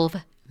 12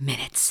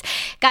 minutes.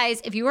 Guys,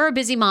 if you are a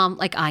busy mom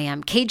like I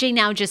am, KJ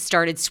now just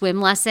started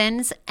swim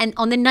lessons. And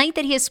on the night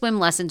that he has swim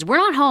lessons, we're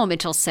not home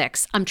until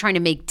 6. I'm trying to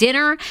make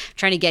dinner,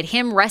 trying to get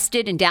him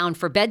rested and down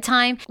for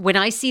bedtime. When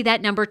I see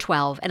that number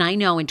 12, and I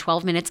know in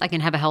 12 minutes I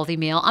can have a healthy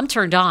meal, I'm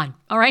turned on.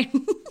 All right?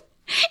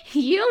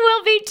 You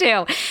will be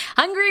too.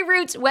 Hungry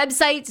Root's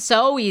website,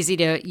 so easy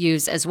to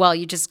use as well.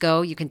 You just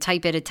go, you can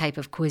type in a type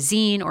of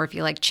cuisine, or if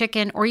you like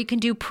chicken, or you can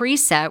do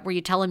preset where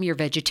you tell them you're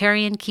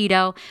vegetarian,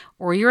 keto,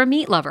 or you're a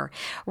meat lover.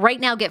 Right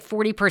now, get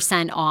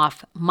 40%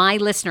 off. My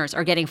listeners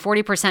are getting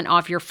 40%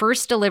 off your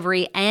first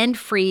delivery and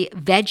free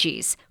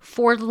veggies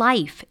for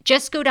life.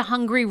 Just go to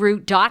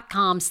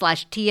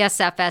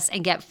hungryroot.com/TSFS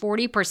and get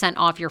 40%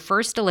 off your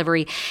first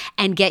delivery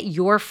and get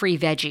your free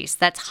veggies.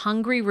 That's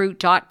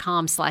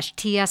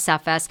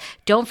hungryroot.com/TSFS.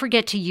 Don't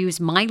forget to use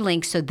my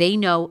link so they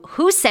know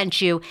who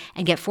sent you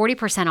and get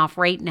 40% off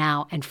right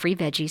now and free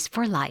veggies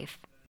for life.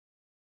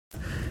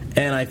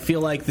 And I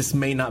feel like this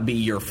may not be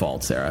your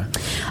fault, Sarah.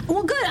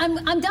 Well, good.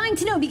 I'm dying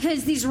to know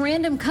because these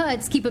random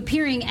cuts keep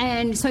appearing.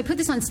 And so I put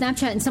this on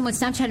Snapchat and someone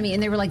Snapchatted me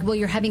and they were like, well,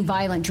 you're having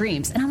violent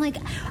dreams. And I'm like,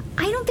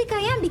 I don't think I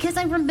am because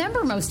I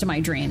remember most of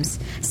my dreams.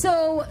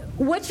 So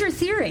what's your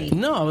theory?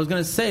 No, I was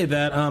going to say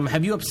that,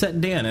 have you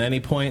upset Dan at any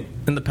point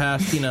in the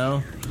past,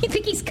 You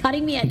think he's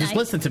cutting me at night? Just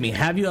listen to me.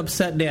 Have you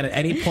upset Dan at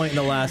any point in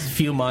the last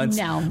few months?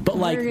 No. But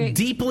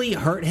deeply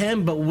hurt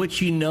him, but which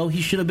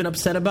he should have been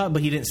upset about,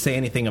 but he didn't say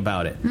anything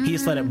about it. He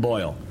just let it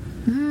boil.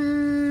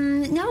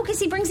 No, because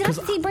he brings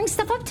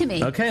stuff up to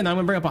me. Okay, and I'm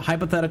going to bring up a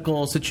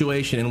hypothetical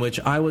situation in which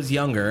I was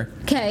younger.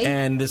 Okay.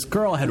 And this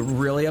girl had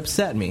really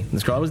upset me.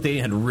 This girl I was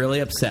dating had really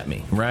upset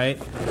me, right?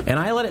 And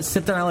I let it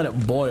sit there and I let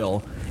it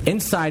boil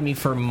inside me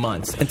for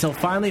months until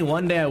finally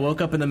one day I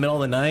woke up in the middle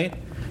of the night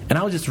and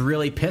I was just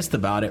really pissed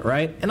about it,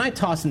 right? And I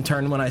toss and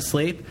turn when I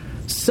sleep.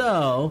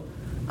 So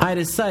I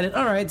decided,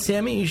 all right,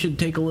 Sammy, you should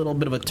take a little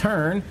bit of a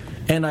turn.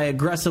 And I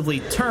aggressively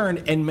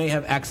turned and may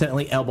have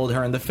accidentally elbowed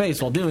her in the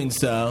face while doing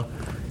so.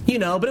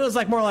 But it was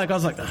more like I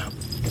was like,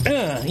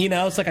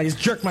 it's like I just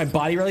jerked my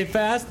body really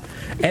fast.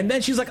 And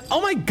then she was like,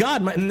 oh my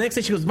God. And the next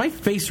day she goes, my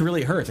face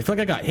really hurts. I feel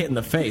like I got hit in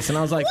the face. And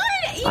I was like,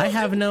 what? I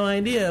have no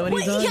idea what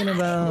you're talking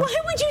about. Why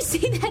would you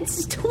say that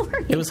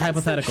story? It was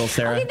hypothetical,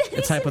 Sarah.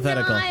 It's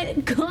hypothetical.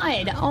 Not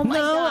good. Oh my God.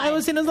 No, I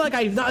was saying it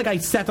was not like I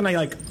sat and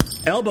I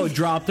elbow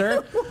dropped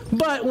her.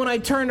 But when I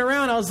turned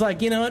around, I was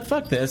like, you know what,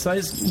 fuck this. I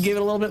just gave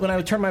it a little bit. When I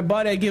would turn my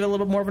body, I gave it a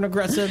little bit more of an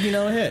aggressive,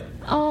 hit.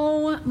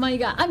 Oh my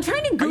God. I'm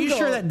trying to Google. Are you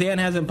sure that Dan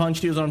hasn't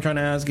punched you is what I'm trying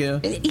to ask you?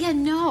 Yeah,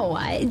 no.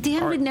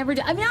 Dan would never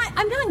do. I'm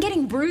not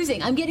getting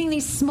bruising. I'm getting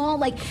these small,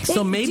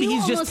 So maybe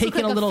he's just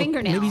taking a little.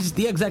 Fingernail.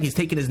 Maybe exactly. He's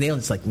taking his nail and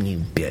it's like, you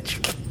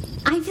bitch.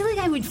 I feel like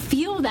I would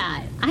feel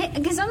that.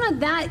 Because I'm not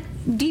that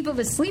deep of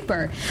a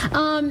sleeper.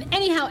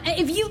 Anyhow,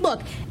 if you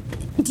look.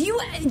 Do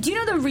you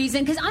know the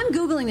reason? Because I'm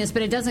Googling this,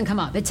 but it doesn't come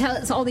up. It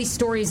tells all these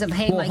stories of, my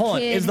hold kid.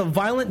 On. Is the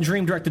violent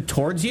dream directed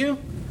towards you?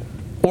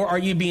 Or are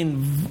you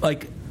being,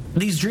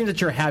 these dreams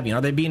that you're having,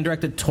 are they being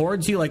directed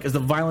towards you? Is the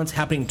violence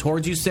happening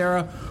towards you,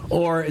 Sarah?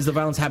 Or is the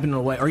violence happening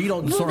away? Or you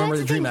don't remember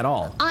the dream at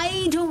all?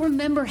 I don't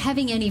remember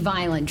having any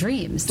violent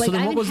dreams. So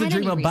then what was the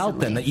dream about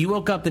then? That you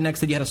woke up the next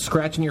day, you had a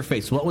scratch in your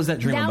face. What was that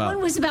dream about? That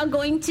one was about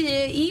going to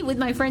eat with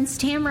my friends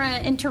Tamara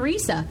and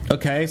Teresa.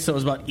 Okay, so it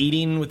was about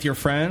eating with your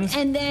friends?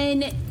 And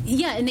then,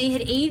 and they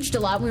had aged a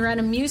lot. We were at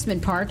an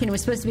amusement park, and it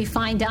was supposed to be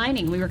fine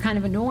dining. We were kind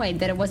of annoyed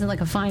that it wasn't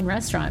a fine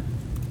restaurant.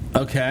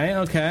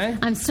 Okay.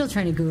 I'm still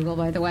trying to Google,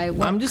 by the way.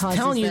 I'm just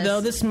telling you,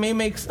 though, this may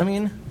make... all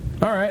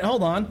right,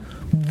 hold on.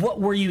 What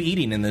were you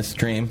eating in this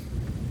dream?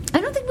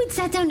 I don't think we'd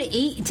sat down to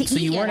eat So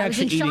you weren't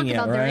actually eating yet, right? I was in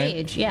shock about their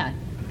age, yeah.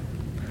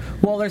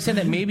 Well, they're saying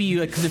that maybe you...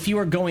 Because if you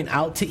were going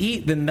out to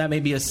eat, then that may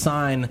be a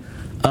sign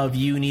of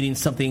you needing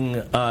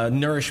something,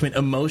 nourishment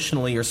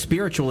emotionally or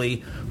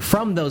spiritually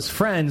from those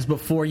friends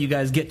before you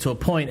guys get to a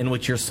point in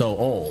which you're so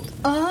old.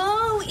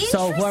 Oh,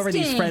 So whoever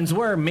these interesting. friends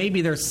were,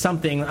 maybe there's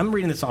something. I'm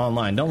reading this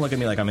online. Don't look at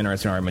me like I'm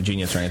interested or I'm a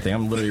genius or anything.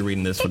 I'm literally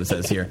reading this, what it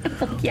says here.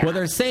 Yeah. Well,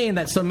 they're saying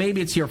that, so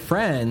maybe it's your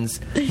friends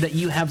that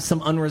you have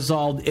some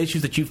unresolved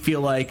issues that you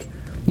feel like,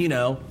 you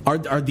know,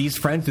 are these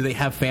friends, do they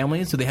have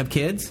families? Do they have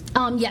kids?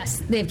 Yes,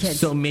 they have kids.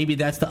 So maybe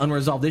that's the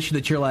unresolved issue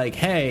that you're like,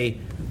 hey,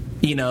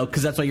 you know,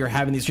 because that's why you're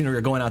having these, you know,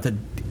 you're going out to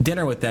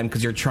dinner with them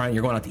because you're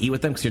going out to eat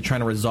with them because you're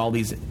trying to resolve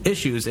these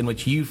issues in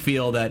which you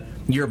feel that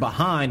you're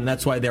behind, and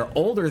that's why they're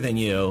older than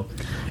you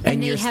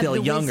and they you're have still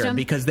the younger wisdom.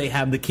 because they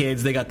have the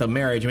kids, they got the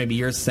marriage. Maybe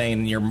you're saying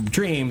in your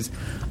dreams,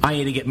 I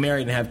need to get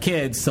married and have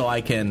kids so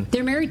I can.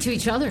 They're married to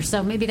each other,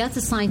 so maybe that's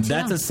a sign too.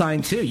 That's a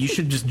sign too. You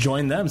should just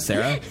join them,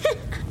 Sarah.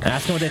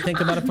 Ask them what they think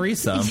about a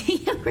threesome.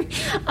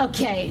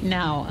 Okay,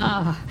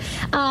 no.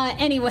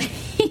 Anyway,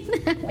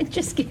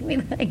 just give me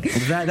like.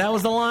 That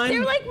was the line?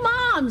 They're like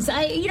moms.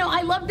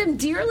 I love them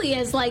dearly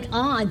as like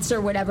aunts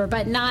or whatever,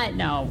 but not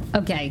no.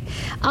 Okay.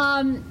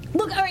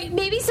 Look, all right.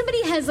 Maybe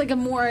somebody has like a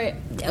more,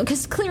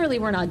 because clearly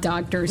we're not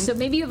doctors, so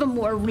maybe you have a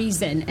more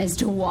reason as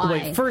to why.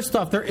 Wait, first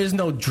off, there is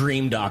no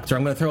dream doctor.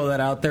 I'm going to throw that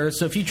out there.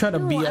 So if you try to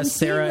be I'm a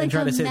Sarah saying, and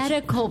try like to say a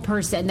medical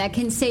person that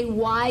can say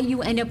why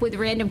you end up with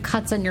random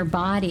cuts on your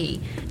body,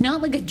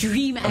 not like a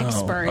dream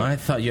expert. Oh, I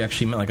thought you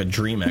actually meant like a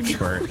dream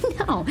expert.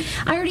 No,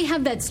 I already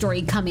have that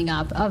story coming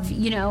up of,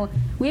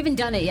 we haven't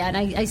done it yet,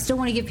 and I still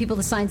want to give people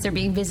the signs they're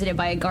being visited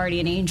by a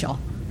guardian angel.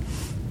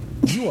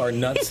 You are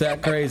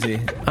nutsack crazy.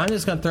 I'm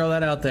just going to throw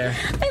that out there.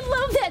 I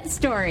love that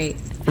story.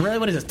 Really?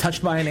 What is this?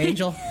 Touched by an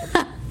Angel?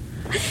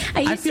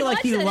 I feel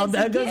like you loved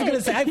that. I was going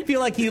to say, I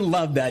feel like you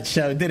loved that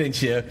show,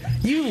 didn't you?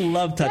 You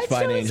loved Touched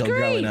by an Angel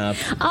growing up.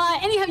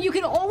 Anyhow, you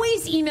can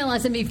always email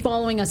us and be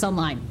following us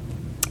online.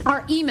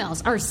 Our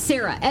emails are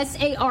Sarah,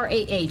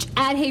 SARAH,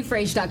 at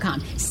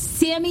heyfrase.com.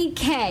 Sammy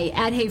K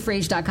at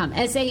heyfrase.com.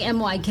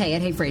 SAMYK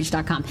at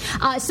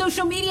heyfrase.com.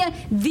 Social media,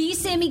 the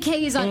Sammy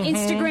K is on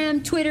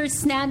Instagram, Twitter,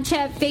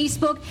 Snapchat,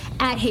 Facebook,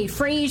 at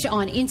heyfrase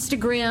on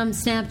Instagram,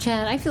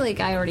 Snapchat. I feel like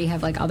I already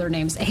have like other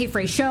names.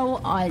 Heyfrase Show,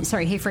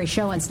 Heyfrase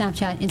Show on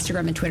Snapchat,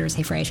 Instagram, and Twitter is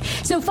heyfrase.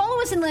 So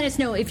follow us and let us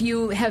know if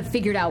you have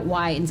figured out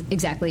why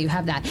exactly you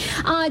have that.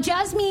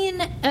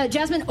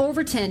 Jasmine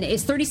Overton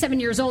is 37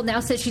 years old, now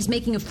says she's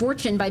making a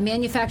fortune by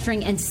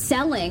manufacturing and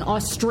selling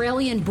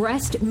Australian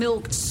breast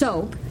milk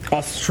soap.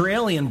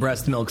 Australian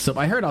breast milk soap.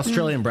 I heard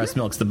Australian breast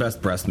milk's the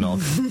best breast milk.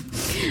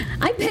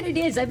 I bet it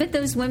is. I bet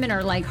those women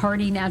are like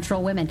hardy,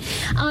 natural women.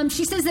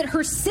 She says that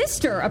her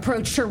sister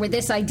approached her with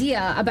this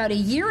idea about a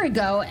year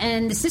ago,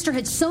 and the sister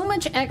had so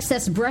much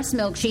excess breast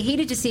milk, she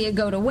hated to see it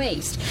go to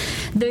waste.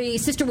 The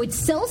sister would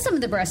sell some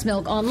of the breast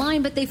milk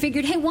online, but they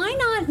figured, hey, why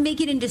not make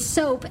it into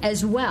soap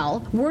as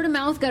well? Word of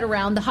mouth got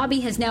around. The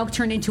hobby has now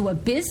turned into a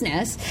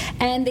business,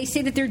 and they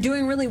say that they're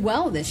doing really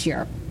well this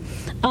year.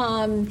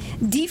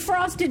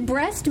 Defrosted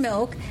breast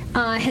milk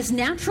has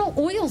natural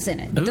oils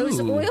in it. Ooh.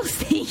 Those oils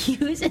they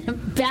use in a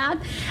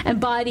bath and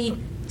body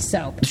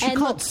soap. Is she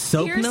called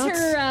Soap here's Nuts?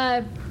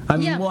 Her,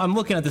 I'm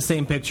looking at the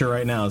same picture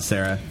right now,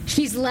 Sarah.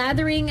 She's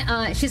lathering.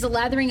 She's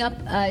lathering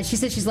up. She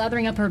said she's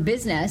lathering up her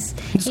business.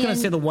 I'm just going to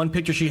say the one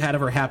picture she had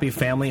of her happy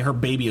family, her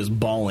baby is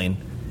bawling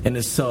and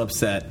is so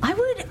upset. I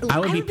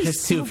would be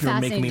pissed too if you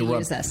were making me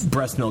rub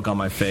breast milk on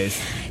my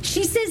face.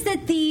 She says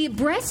that the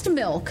breast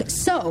milk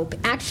soap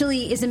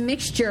actually is a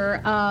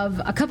mixture of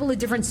a couple of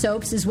different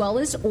soaps as well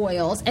as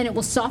oils, and it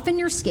will soften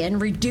your skin,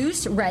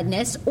 reduce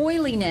redness,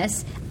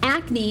 oiliness,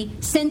 acne,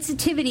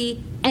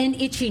 sensitivity, and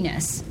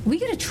itchiness. We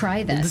got to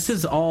try this.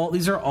 These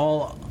are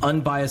all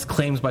unbiased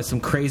claims by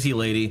some crazy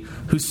lady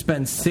who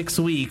spends 6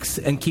 weeks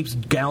and keeps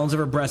gallons of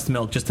her breast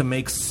milk just to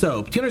make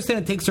soap. Do you understand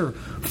it takes her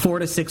 4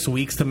 to 6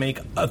 weeks to make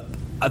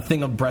a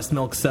thing of breast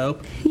milk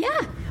soap? Yeah.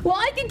 Well,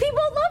 I think people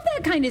love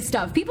that kind of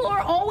stuff. People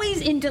are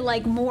always into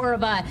like more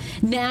of a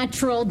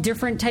natural,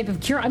 different type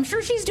of cure. I'm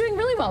sure she's doing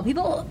really well.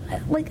 People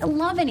like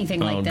love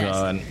anything like this. Oh,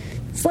 God.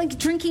 It's like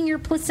drinking your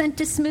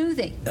placenta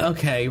smoothie.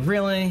 Okay,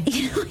 really?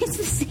 It's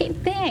the same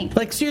thing.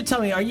 Like, so you're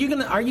telling me, are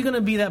you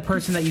gonna be that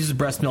person that uses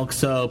breast milk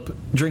soap,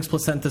 drinks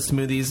placenta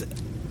smoothies?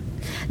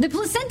 The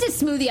placenta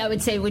smoothie, I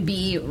would say, would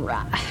be.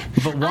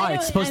 But why?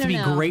 It's supposed to be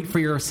great for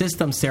your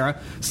system, Sarah.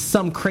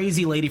 Some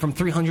crazy lady from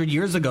 300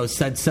 years ago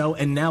said so,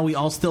 and now we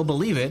all still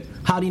believe it.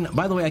 How do you know?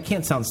 By the way, I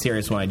can't sound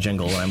serious when I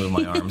jingle when I move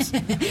my arms.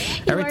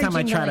 Every time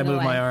I try to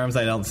move my arms,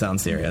 I don't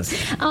sound serious.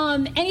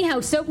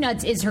 Anyhow, Soap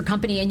Nuts is her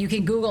company, and you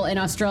can Google in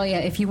Australia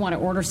if you want to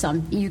order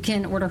some. You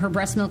can order her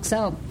breast milk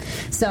soap.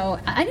 So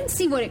I didn't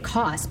see what it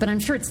costs, but I'm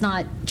sure it's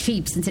not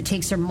cheap since it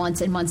takes her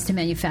months and months to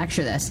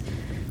manufacture this.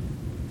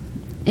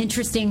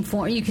 Interesting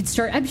form. You could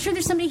start. I'm sure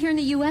there's somebody here in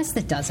the U.S.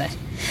 that does it.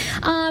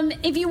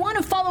 If you want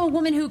to follow a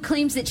woman who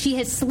claims that she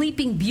has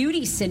sleeping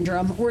beauty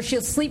syndrome, or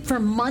she'll sleep for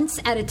months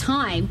at a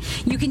time,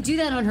 you can do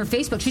that on her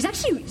Facebook.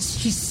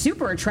 She's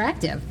super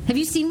attractive. Have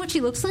you seen what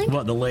she looks like?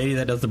 What, the lady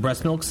that does the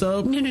breast milk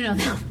soap? No.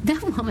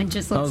 That woman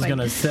just looks like. I was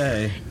gonna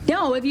say.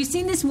 No. Have you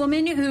seen this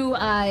woman who?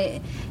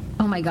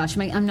 Oh my gosh,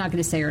 I'm not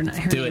going to say her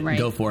name right.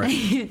 Go for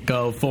it.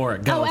 Go for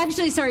it. Go. Oh,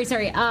 actually, sorry.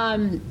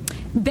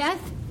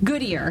 Beth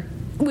Goodyear.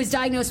 was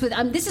diagnosed with,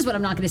 this is what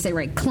I'm not going to say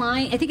right,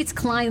 I think it's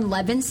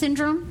Klein-Levin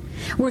syndrome,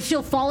 where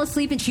she'll fall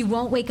asleep and she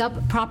won't wake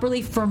up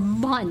properly for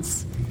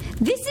months.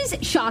 This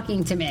is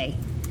shocking to me.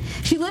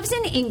 She lives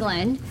in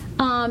England,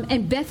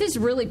 and Beth is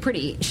really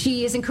pretty.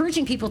 She is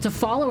encouraging people to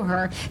follow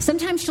her.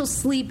 Sometimes she'll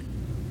sleep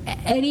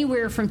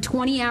anywhere from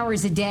 20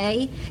 hours a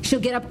day.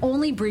 She'll get up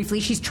only briefly.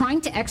 She's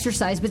trying to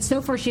exercise, but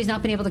so far she's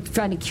not been able to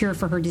find a cure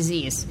for her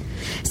disease.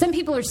 Some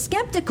people are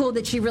skeptical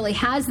that she really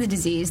has the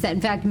disease, that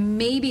in fact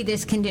maybe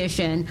this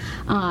condition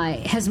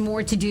has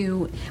more to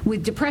do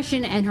with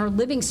depression and her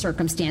living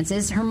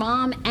circumstances. Her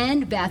mom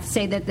and Beth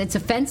say that it's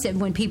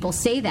offensive when people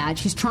say that.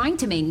 She's trying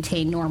to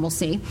maintain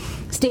normalcy,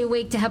 stay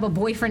awake to have a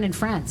boyfriend and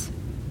friends.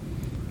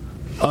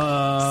 Sleeping?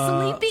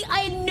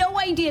 I had no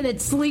idea that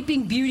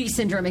sleeping beauty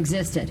syndrome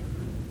existed.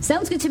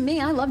 Sounds good to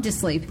me. I love to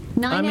sleep.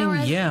 9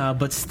 hours. Yeah,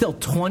 but still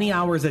 20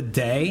 hours a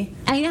day?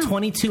 I know.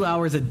 22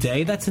 hours a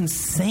day? That's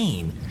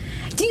insane.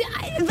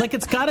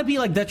 It's got to be,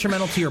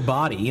 detrimental to your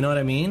body. You know what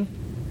I mean?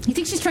 You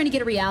think she's trying to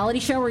get a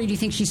reality show, or do you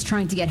think she's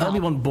trying to get help? That'll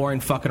be one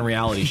boring fucking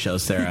reality show,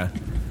 Sarah.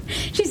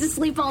 She's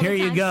asleep all the time.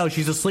 Here you go.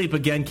 She's asleep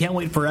again. Can't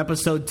wait for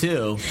episode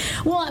 2.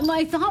 Well,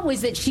 my thought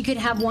was that she could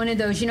have one of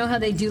those, you know how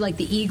they do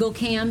the Eagle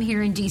Cam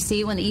here in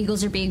D.C. when the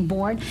Eagles are being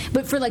born?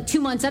 But for 2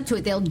 months up to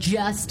it, they'll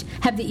just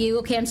have the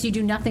Eagle Cam, so you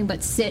do nothing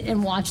but sit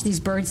and watch these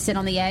birds sit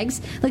on the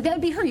eggs. That would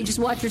be her. You just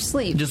watch her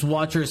sleep. Just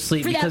watch her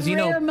sleep. For because,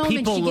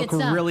 people look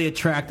really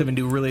attractive and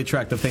do really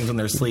attractive things when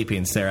they're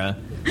sleeping, Sarah.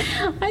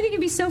 I think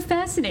it'd be so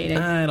fascinating.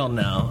 I don't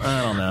know.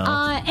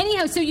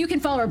 Anyhow, so you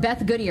can follow her.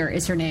 Beth Goodyear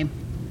is her name.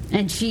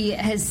 And she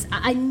has,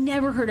 I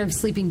never heard of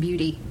Sleeping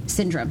Beauty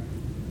syndrome,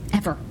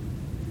 ever.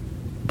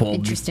 Bold.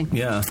 Interesting.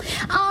 Yeah.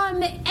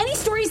 Any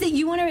stories that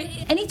you want to,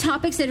 any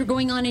topics that are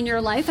going on in your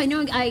life? I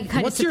know I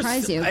kind of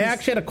surprised you. I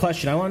actually had a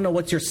question. I want to know,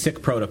 what's your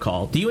sick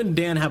protocol? Do you and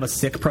Dan have a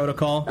sick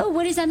protocol? Oh,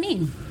 what does that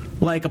mean?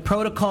 Like a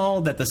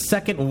protocol that the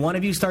second one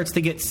of you starts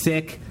to get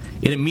sick,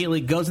 it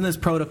immediately goes in this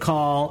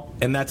protocol,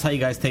 and that's how you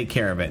guys take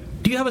care of it.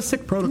 Do you have a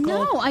sick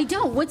protocol? No, I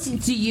don't.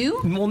 Do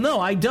you? Well, no,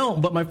 I don't,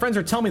 but my friends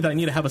are telling me that I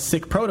need to have a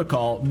sick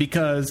protocol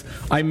because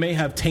I may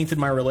have tainted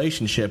my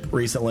relationship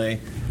recently.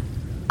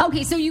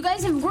 Okay, so you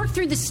guys have worked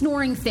through the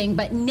snoring thing,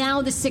 but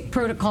now the sick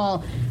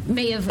protocol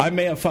I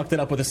may have fucked it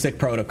up with a sick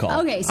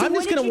protocol. Okay, so I'm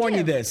just going to warn do?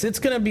 you this. It's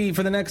going to be,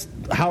 for the next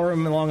however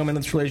long I'm in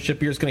this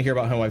relationship, you're just going to hear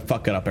about how I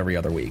fuck it up every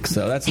other week.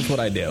 So that's just what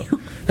I do.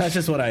 That's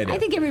just what I do. I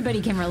think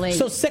everybody can relate.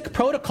 So sick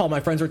protocol, my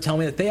friends are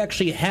telling me that they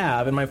actually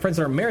have, and my friends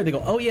that are married, they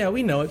go, oh yeah,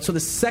 we know it. So the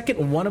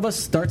second one of us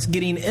starts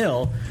getting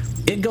ill,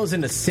 it goes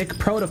into sick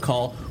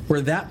protocol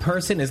where that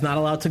person is not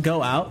allowed to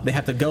go out. They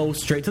have to go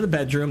straight to the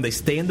bedroom. They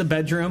stay in the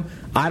bedroom.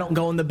 I don't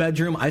go in the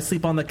bedroom. I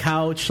sleep on the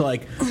couch. They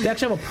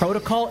actually have a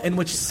protocol in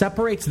which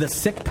separates the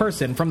sick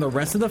person from the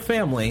rest of the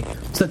family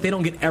so that they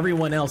don't get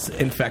everyone else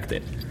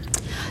infected.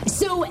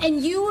 So,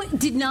 and you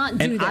did not do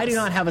this. And I do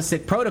not have a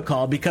sick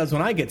protocol because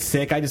when I get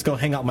sick, I just go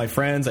hang out with my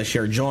friends. I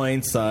share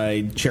joints.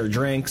 I share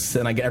drinks.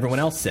 And I get everyone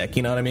else sick.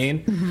 You know what I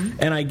mean? Mm-hmm.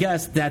 And I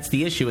guess that's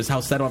the issue is how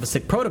I don't have a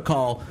sick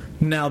protocol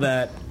now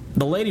that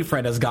the lady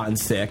friend has gotten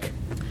sick.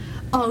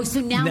 Oh, so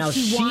now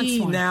she wants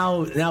one.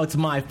 Now it's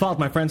my fault.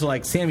 My friends are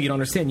like, Sam, you don't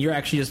understand. You're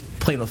actually just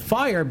playing with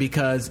fire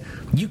because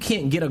you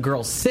can't get a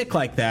girl sick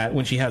like that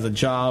when she has a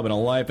job and a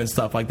life and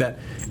stuff like that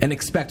and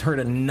expect her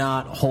to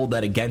not hold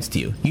that against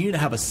you. You need to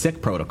have a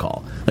sick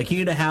protocol. You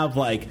need to have,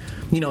 an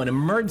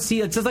emergency.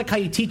 It's just like how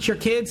you teach your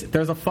kids. If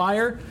there's a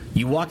fire,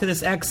 you walk to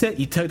this exit,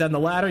 you take down the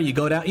ladder, you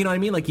go down. You know what I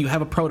mean? You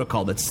have a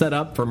protocol that's set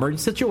up for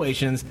emergency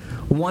situations,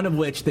 one of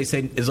which they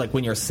say is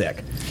when you're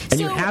sick. And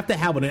you have to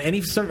have one. In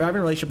any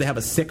surviving relationship, they have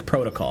a sick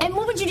protocol. And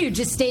what would you do?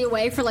 Just stay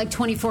away for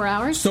 24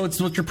 hours? So it's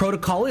what your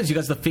protocol is. You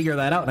guys have to figure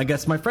that out. And I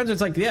guess my friends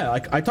are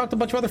I talked to a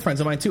bunch of other friends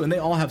of mine too, and they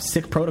all have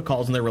sick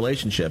protocols in their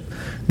relationship.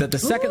 That the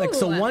second,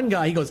 so one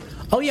guy, he goes,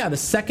 oh yeah, the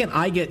second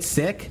I get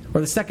sick,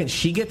 or the second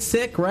she gets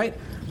sick, right?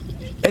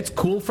 It's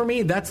cool for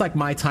me. That's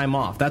my time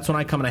off. That's when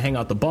I come and I hang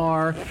out at the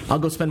bar. I'll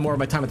go spend more of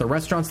my time at the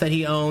restaurants that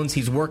he owns.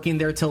 He's working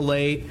there till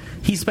late.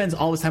 He spends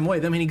all his time away.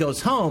 Then when he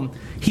goes home,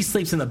 he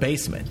sleeps in the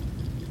basement.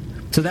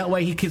 So that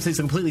way he keeps things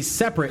completely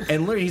separate.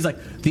 And literally he's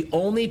the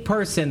only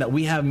person that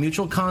we have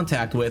mutual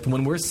contact with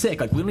when we're sick.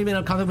 We don't even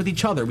have contact with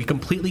each other. We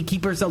completely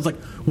keep ourselves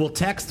we'll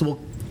text, we'll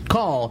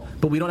call,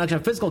 but we don't actually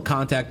have physical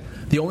contact.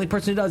 The only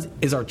person who does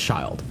is our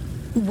child.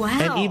 Wow.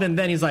 And even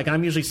then, he's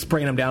I'm usually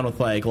spraying him down with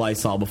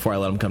Lysol before I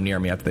let him come near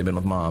me after they've been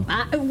with mom.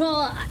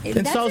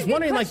 And so I was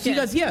wondering, do you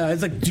guys,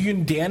 do you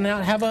and Dan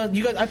not have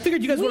I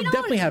figured you guys would have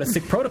definitely had a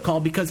sick protocol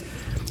because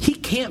he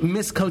can't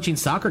miss coaching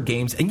soccer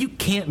games and you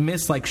can't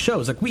miss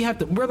shows. We have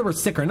to, whether we're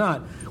sick or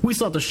not, we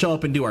still have to show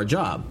up and do our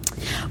job.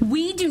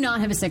 We do not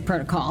have a sick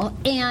protocol,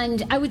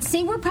 and I would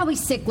say we're probably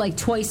sick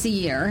twice a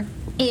year.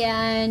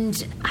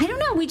 And I don't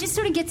know, we just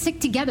sort of get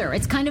sick together.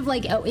 It's kind of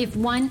if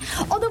one,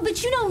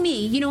 but you know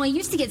me, I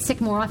used to get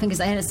sick more often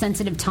because I had a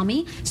sensitive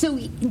tummy. So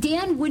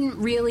Dan wouldn't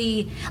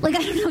really, I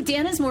don't know,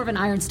 Dan has more of an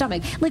iron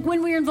stomach.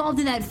 When we were involved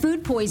in that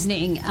food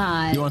poisoning you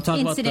want to talk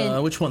incident,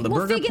 about which one, the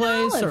burger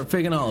place or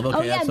Fig and Olive?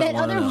 Okay, that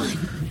other one.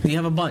 You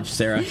have a bunch,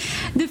 Sarah.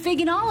 The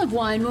fig and olive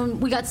one, when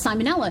we got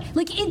salmonella,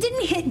 like, it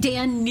didn't hit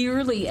Dan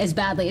nearly as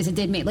badly as it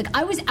did me. Like,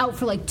 I was out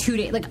for like 2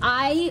 days. Like,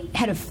 I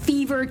had a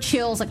fever,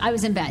 chills, like, I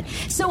was in bed.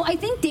 So I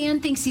think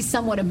Dan thinks he's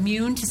somewhat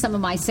immune to some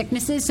of my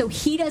sicknesses, so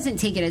he doesn't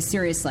take it as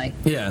seriously.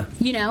 Yeah.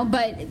 You know,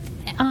 but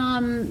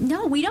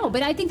no, we don't.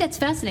 But I think that's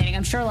fascinating.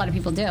 I'm sure a lot of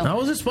people do. I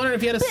was just wondering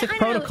if you had a sick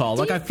protocol.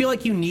 Like, I feel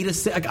like you need a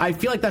sick. Like, I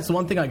feel like that's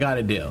one thing I got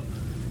to do.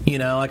 You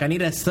know, like, I need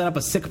to set up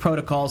a sick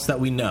protocol so that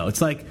we know.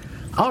 It's like,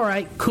 all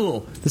right,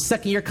 cool. The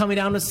second you're coming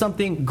down to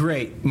something,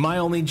 great. My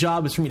only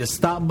job is for me to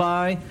stop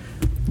by,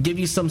 give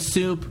you some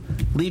soup,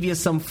 leave you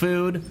some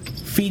food,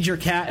 feed your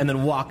cat, and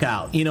then walk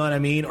out. You know what I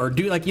mean? Or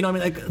do, like, you know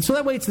what I mean? Like, so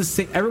that way it's the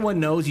sick. Everyone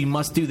knows you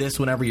must do this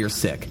whenever you're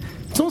sick.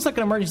 It's almost like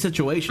an emergency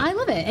situation. I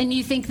love it. And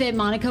you think that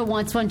Monica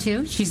wants one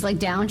too? She's like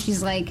down.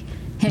 She's like,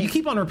 hey. You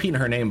keep on repeating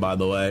her name, by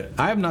the way.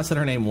 I have not said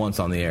her name once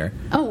on the air.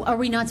 Oh, are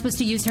we not supposed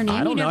to use her name?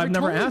 I don't know. I've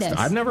never told me asked her. this.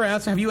 I've never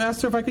asked her. Have you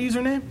asked her if I could use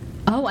her name?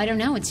 Oh, I don't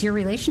know. It's your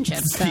relationship.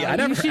 So Yeah, I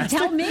never you should asked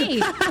tell her.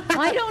 me.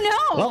 I don't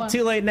know. Well,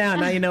 too late now.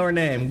 Now you know her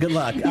name. Good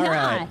luck. All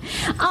right.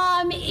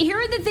 Here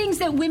are the things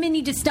that women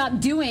need to stop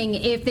doing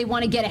if they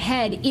want to get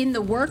ahead in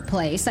the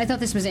workplace. I thought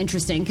this was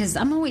interesting because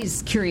I'm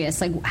always curious,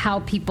 like,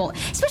 how people,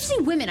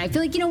 especially women, I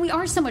feel like, you know, we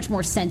are so much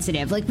more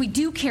sensitive. Like, we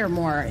do care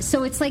more.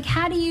 So it's like,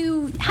 how do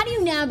you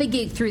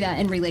navigate through that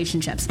in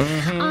relationships?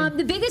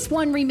 The biggest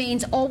one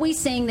remains always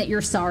saying that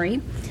you're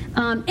sorry.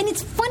 And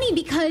it's funny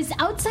because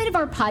outside of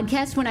our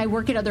podcast, when I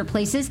work at other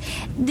places,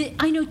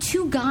 I know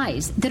 2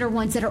 guys that are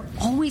ones that are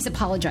always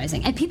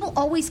apologizing, and people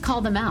always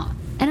call them out.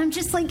 And I'm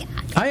just like,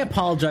 I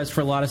apologize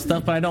for a lot of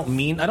stuff, but I don't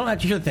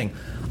actually hear the thing.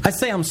 I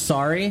say I'm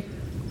sorry,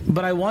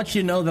 but I want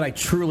you to know that I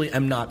truly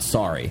am not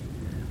sorry.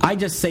 I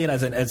just say it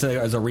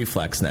as a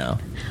reflex now.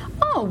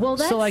 oh, well,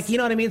 that's... So, like, you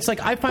know what I mean? It's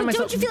like I find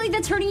myself... Don't you feel like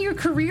that's hurting your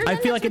career? I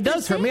feel like it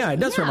does hurt me. Yeah, it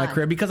does hurt my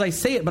career because I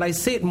say it, but I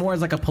say it more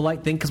as like a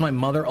polite thing because my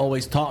mother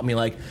always taught me,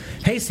 like,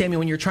 hey, Sammy,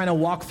 when you're trying to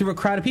walk through a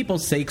crowd of people,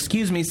 say,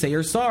 excuse me, say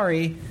you're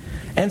sorry.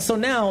 And so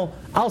now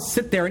I'll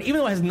sit there, and even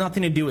though it has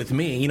nothing to do with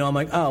me, you know, I'm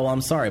like, oh, well,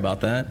 I'm sorry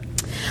about that.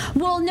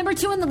 Well, number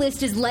 2 on the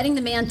list is letting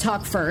the man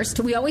talk first.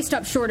 We always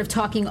stop short of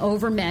talking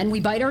over men. We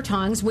bite our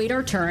tongues, wait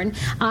our turn.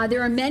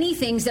 There are many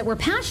things that we're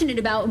passionate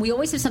about, and we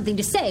always have something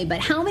to say. But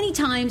how many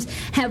times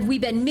have we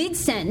been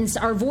mid-sentence,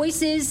 our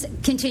voices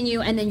continue,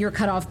 and then you're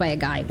cut off by a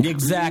guy?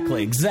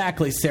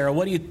 Exactly, Sarah.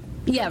 What do you...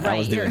 Yeah, right. I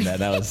was doing that.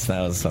 That was what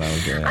I was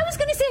doing. I was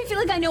going to say, I feel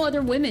like I know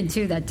other women,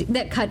 too,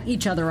 that cut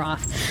each other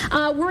off.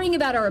 Worrying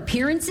about our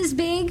appearance is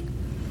big.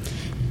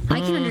 I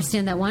can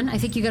understand that one. I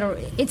think you got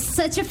to... It's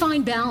such a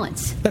fine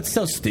balance. That's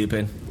so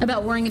stupid.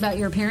 About worrying about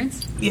your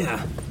appearance?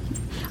 Yeah.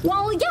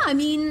 Well, yeah, I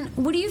mean,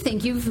 what do you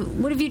think?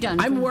 What have you done?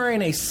 I'm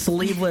wearing a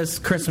sleeveless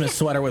Christmas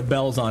sweater with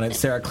bells on it,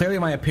 Sarah. Clearly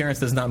my appearance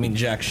does not mean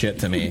jack shit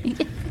to me.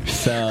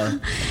 So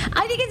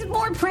I think it's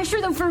more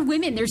pressure, though, for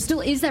women. There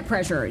still is that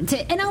pressure.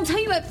 And I'll tell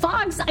you at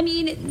Fox, I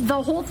mean,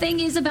 the whole thing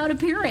is about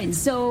appearance.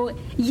 So,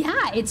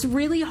 yeah, it's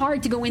really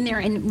hard to go in there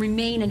and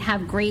remain and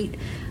have great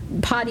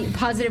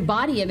positive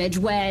body image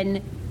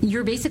when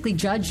you're basically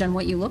judged on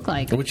what you look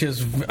like. Which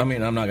is, I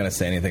mean, I'm not going to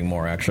say anything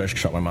more, actually. I should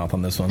shut my mouth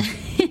on this one.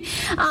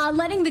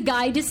 Letting the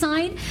guy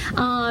decide.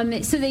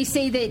 So they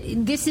say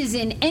that this is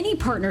in any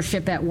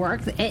partnership at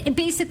work,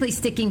 basically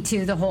sticking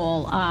to the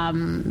whole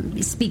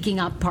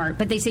speaking up part.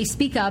 But they say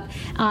speak up,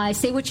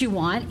 say what you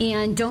want,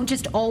 and don't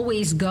just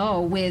always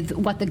go with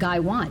what the guy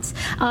wants.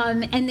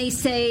 And they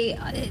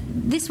say,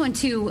 this one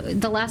too,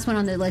 the last one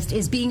on the list,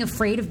 is being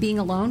afraid of being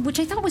alone, which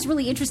I thought was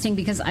really interesting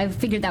because I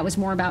figured that was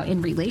more about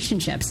in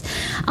relationships.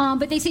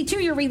 But they say,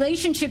 too, your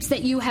relationships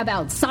that you have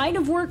outside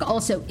of work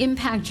also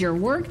impact your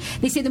work.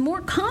 They say the more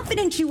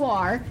confident you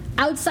are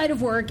outside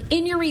of work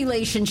in your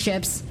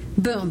relationships,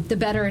 boom, the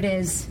better it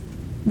is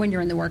when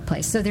you're in the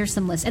workplace. So there's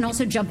some lists. And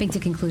also jumping to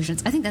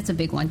conclusions. I think that's a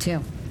big one,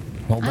 too.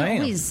 Well,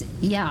 damn. It's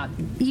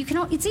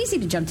easy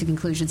to jump to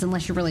conclusions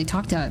unless you really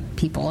talk to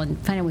people and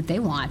find out what they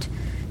want.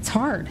 It's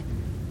hard.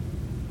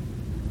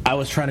 I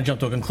was trying to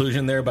jump to a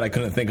conclusion there, but I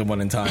couldn't think of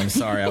one in time.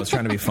 Sorry, I was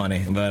trying to be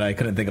funny, but I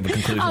couldn't think of a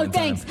conclusion in time.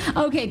 Thanks.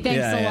 Okay,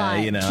 thanks a lot. Yeah,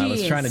 you know, Jeez. I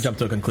was trying to jump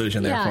to a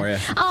conclusion there for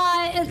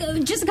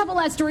you. Just a couple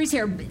last stories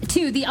here,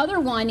 too. The other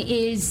one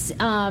is,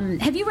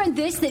 have you read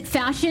this, that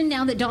fashion,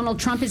 now that Donald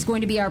Trump is going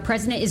to be our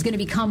president, is going to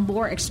become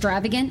more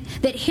extravagant?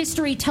 That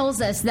history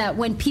tells us that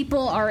when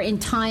people are in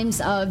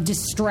times of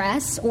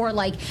distress or,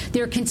 like,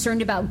 they're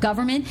concerned about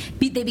government,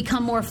 they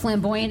become more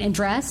flamboyant in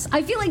dress.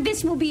 I feel like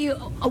this will be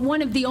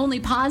one of the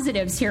only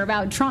positives here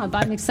about Trump.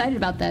 I'm excited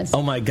about this.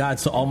 Oh, my God.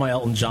 So all my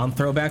Elton John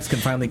throwbacks can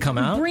finally come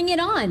out? Bring it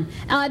on.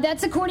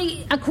 That's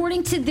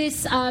according to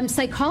this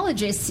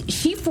psychologist.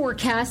 She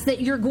forecasts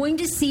that you're going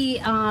to see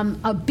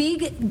a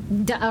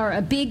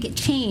big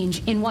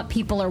change in what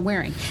people are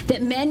wearing.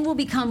 That men will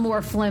become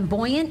more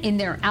flamboyant in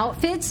their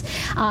outfits,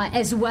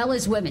 as well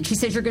as women. She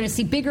says you're going to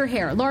see bigger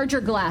hair,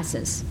 larger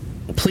glasses.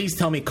 Please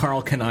tell me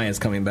Carl Kanai is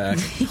coming back.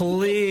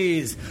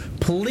 Please,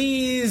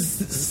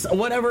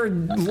 whatever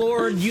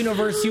Lord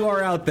universe you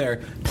are out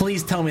there,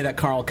 please tell me that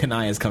Carl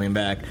Kanai is coming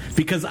back,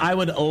 because I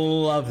would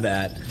love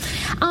that.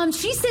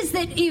 She says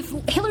that if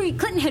Hillary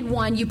Clinton had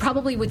won, you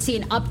probably would see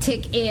an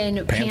uptick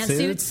in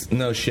pantsuits.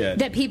 No shit.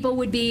 That people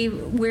would be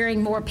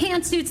wearing more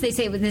pantsuits. They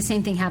say the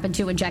same thing happened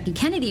too when Jackie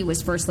Kennedy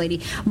was First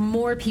Lady.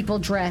 More people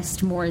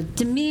dressed more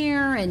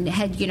demure and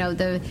had,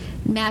 the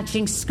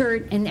matching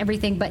skirt and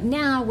everything. But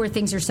now, where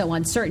things are so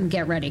uncertain,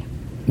 get ready.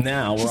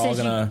 Now we're all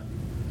gonna.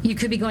 You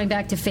could be going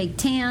back to fake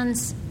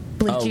tans,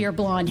 bleachier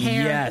blonde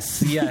hair.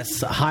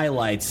 Yes,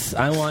 highlights.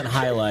 I want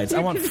highlights. I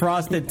want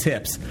frosted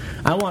tips.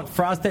 I want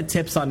frosted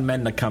tips on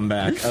men to come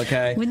back.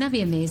 Okay, wouldn't that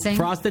be amazing?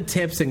 Frosted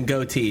tips and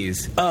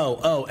goatees.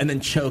 Oh, and then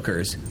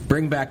chokers.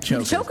 Bring back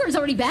chokers. The choker's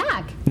already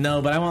back.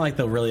 No, but I want like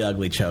the really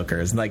ugly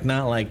chokers, like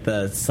not like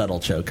the subtle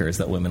chokers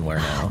that women wear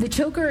now. The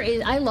choker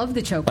is. I love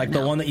the choker. Like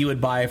now. the one that you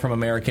would buy from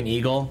American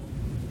Eagle.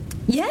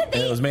 Yeah, and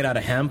it was made out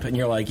of hemp, and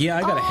you're like, yeah,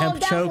 I got a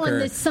hemp choker. One,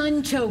 the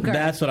sun choker.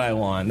 That's what I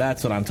want.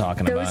 That's what I'm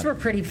talking about. Those were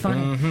pretty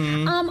fun.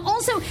 Mm-hmm.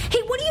 Also,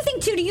 hey, what do you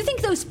think, too? Do you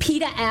think those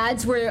PETA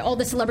ads where all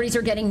the celebrities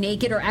are getting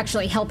naked are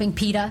actually helping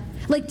PETA?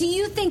 Like, do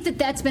you think that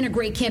that's been a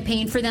great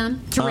campaign for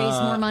them to raise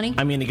more money?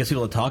 I mean, it gets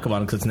people to talk about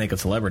them because it's naked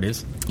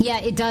celebrities. Yeah,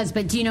 it does.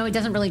 But do you know it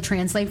doesn't really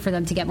translate for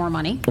them to get more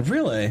money?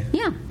 Really?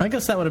 Yeah. I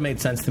guess that would have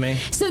made sense to me.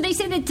 So they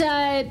say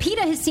that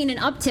PETA has seen an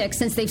uptick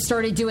since they've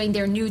started doing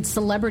their nude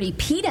celebrity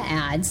PETA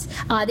ads.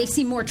 They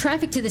see more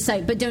traffic to the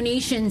site, but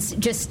donations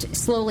just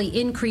slowly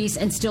increase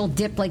and still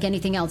dip like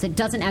anything else. It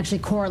doesn't actually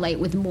correlate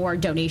with more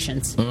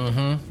donations. Mm-hmm.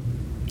 I'm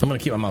going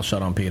to keep my mouth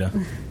shut on PETA.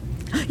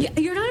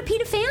 You're not a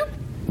PETA fan?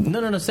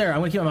 No, Sarah. I'm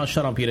going to keep my mouth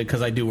shut on PETA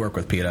because I do work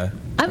with PETA.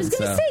 I was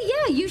going to say,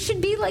 yeah, you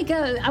should be like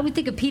I would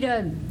think a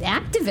PETA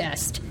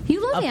activist.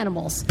 You love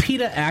animals.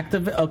 PETA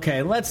activist?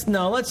 Okay,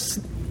 let's.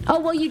 Oh,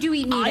 well, you do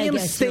eat meat. I am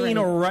staying,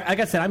 like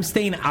I said, I'm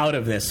staying out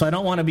of this, so I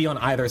don't want to be on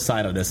either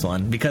side of this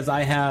one because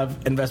I have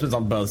investments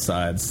on both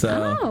sides.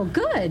 So. Oh,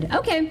 good.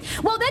 Okay.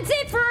 Well, that's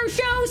it for our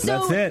show.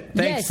 So that's it.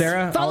 Thanks,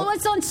 Sarah. Follow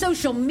us on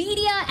social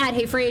media at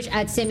HeyFrage,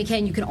 at Sammy K.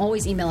 And you can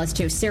always email us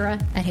too, Sarah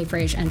at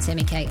HeyFrage and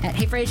Sammy K at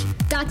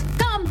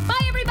HeyFrage.com.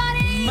 Bye,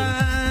 everybody.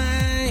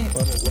 Bye.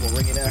 Little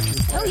ringing action.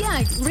 Oh,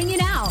 yeah. Ring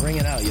it out. Ring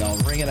it out, y'all.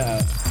 Ring it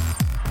out.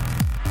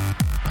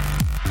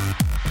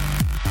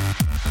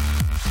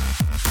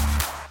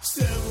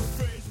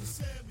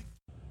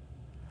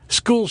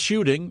 School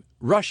shooting,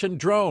 Russian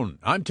drone.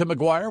 I'm Tim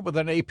McGuire with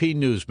an AP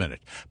News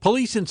Minute.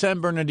 Police in San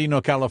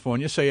Bernardino,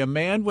 California say a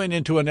man went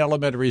into an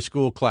elementary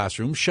school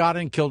classroom, shot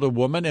and killed a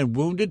woman, and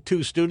wounded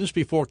 2 students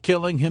before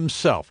killing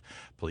himself.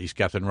 Police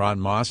Captain Ron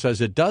Moss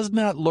says it does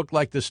not look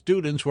like the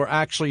students were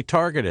actually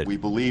targeted. We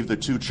believe the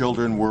 2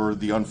 children were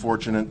the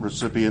unfortunate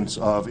recipients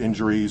of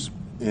injuries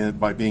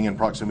by being in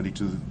proximity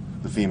to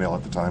the female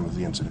at the time of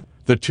the incident.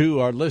 The 2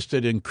 are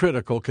listed in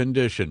critical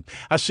condition.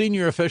 A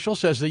senior official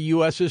says the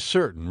U.S. is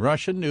certain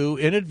Russia knew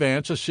in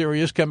advance a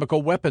serious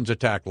chemical weapons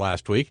attack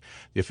last week.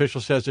 The official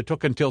says it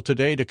took until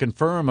today to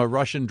confirm a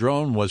Russian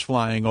drone was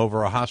flying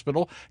over a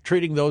hospital,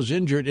 treating those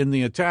injured in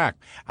the attack.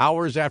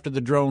 Hours after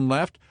the drone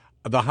left,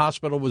 the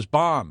hospital was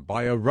bombed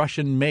by a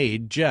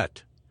Russian-made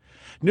jet.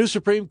 New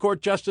Supreme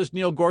Court Justice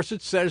Neil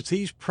Gorsuch says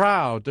he's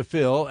proud to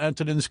fill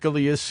Antonin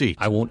Scalia's seat.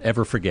 I won't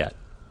ever forget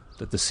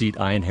that the seat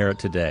I inherit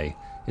today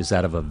is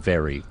that of a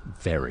very,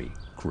 very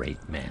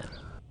great man.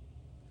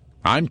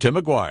 I'm Tim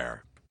McGuire.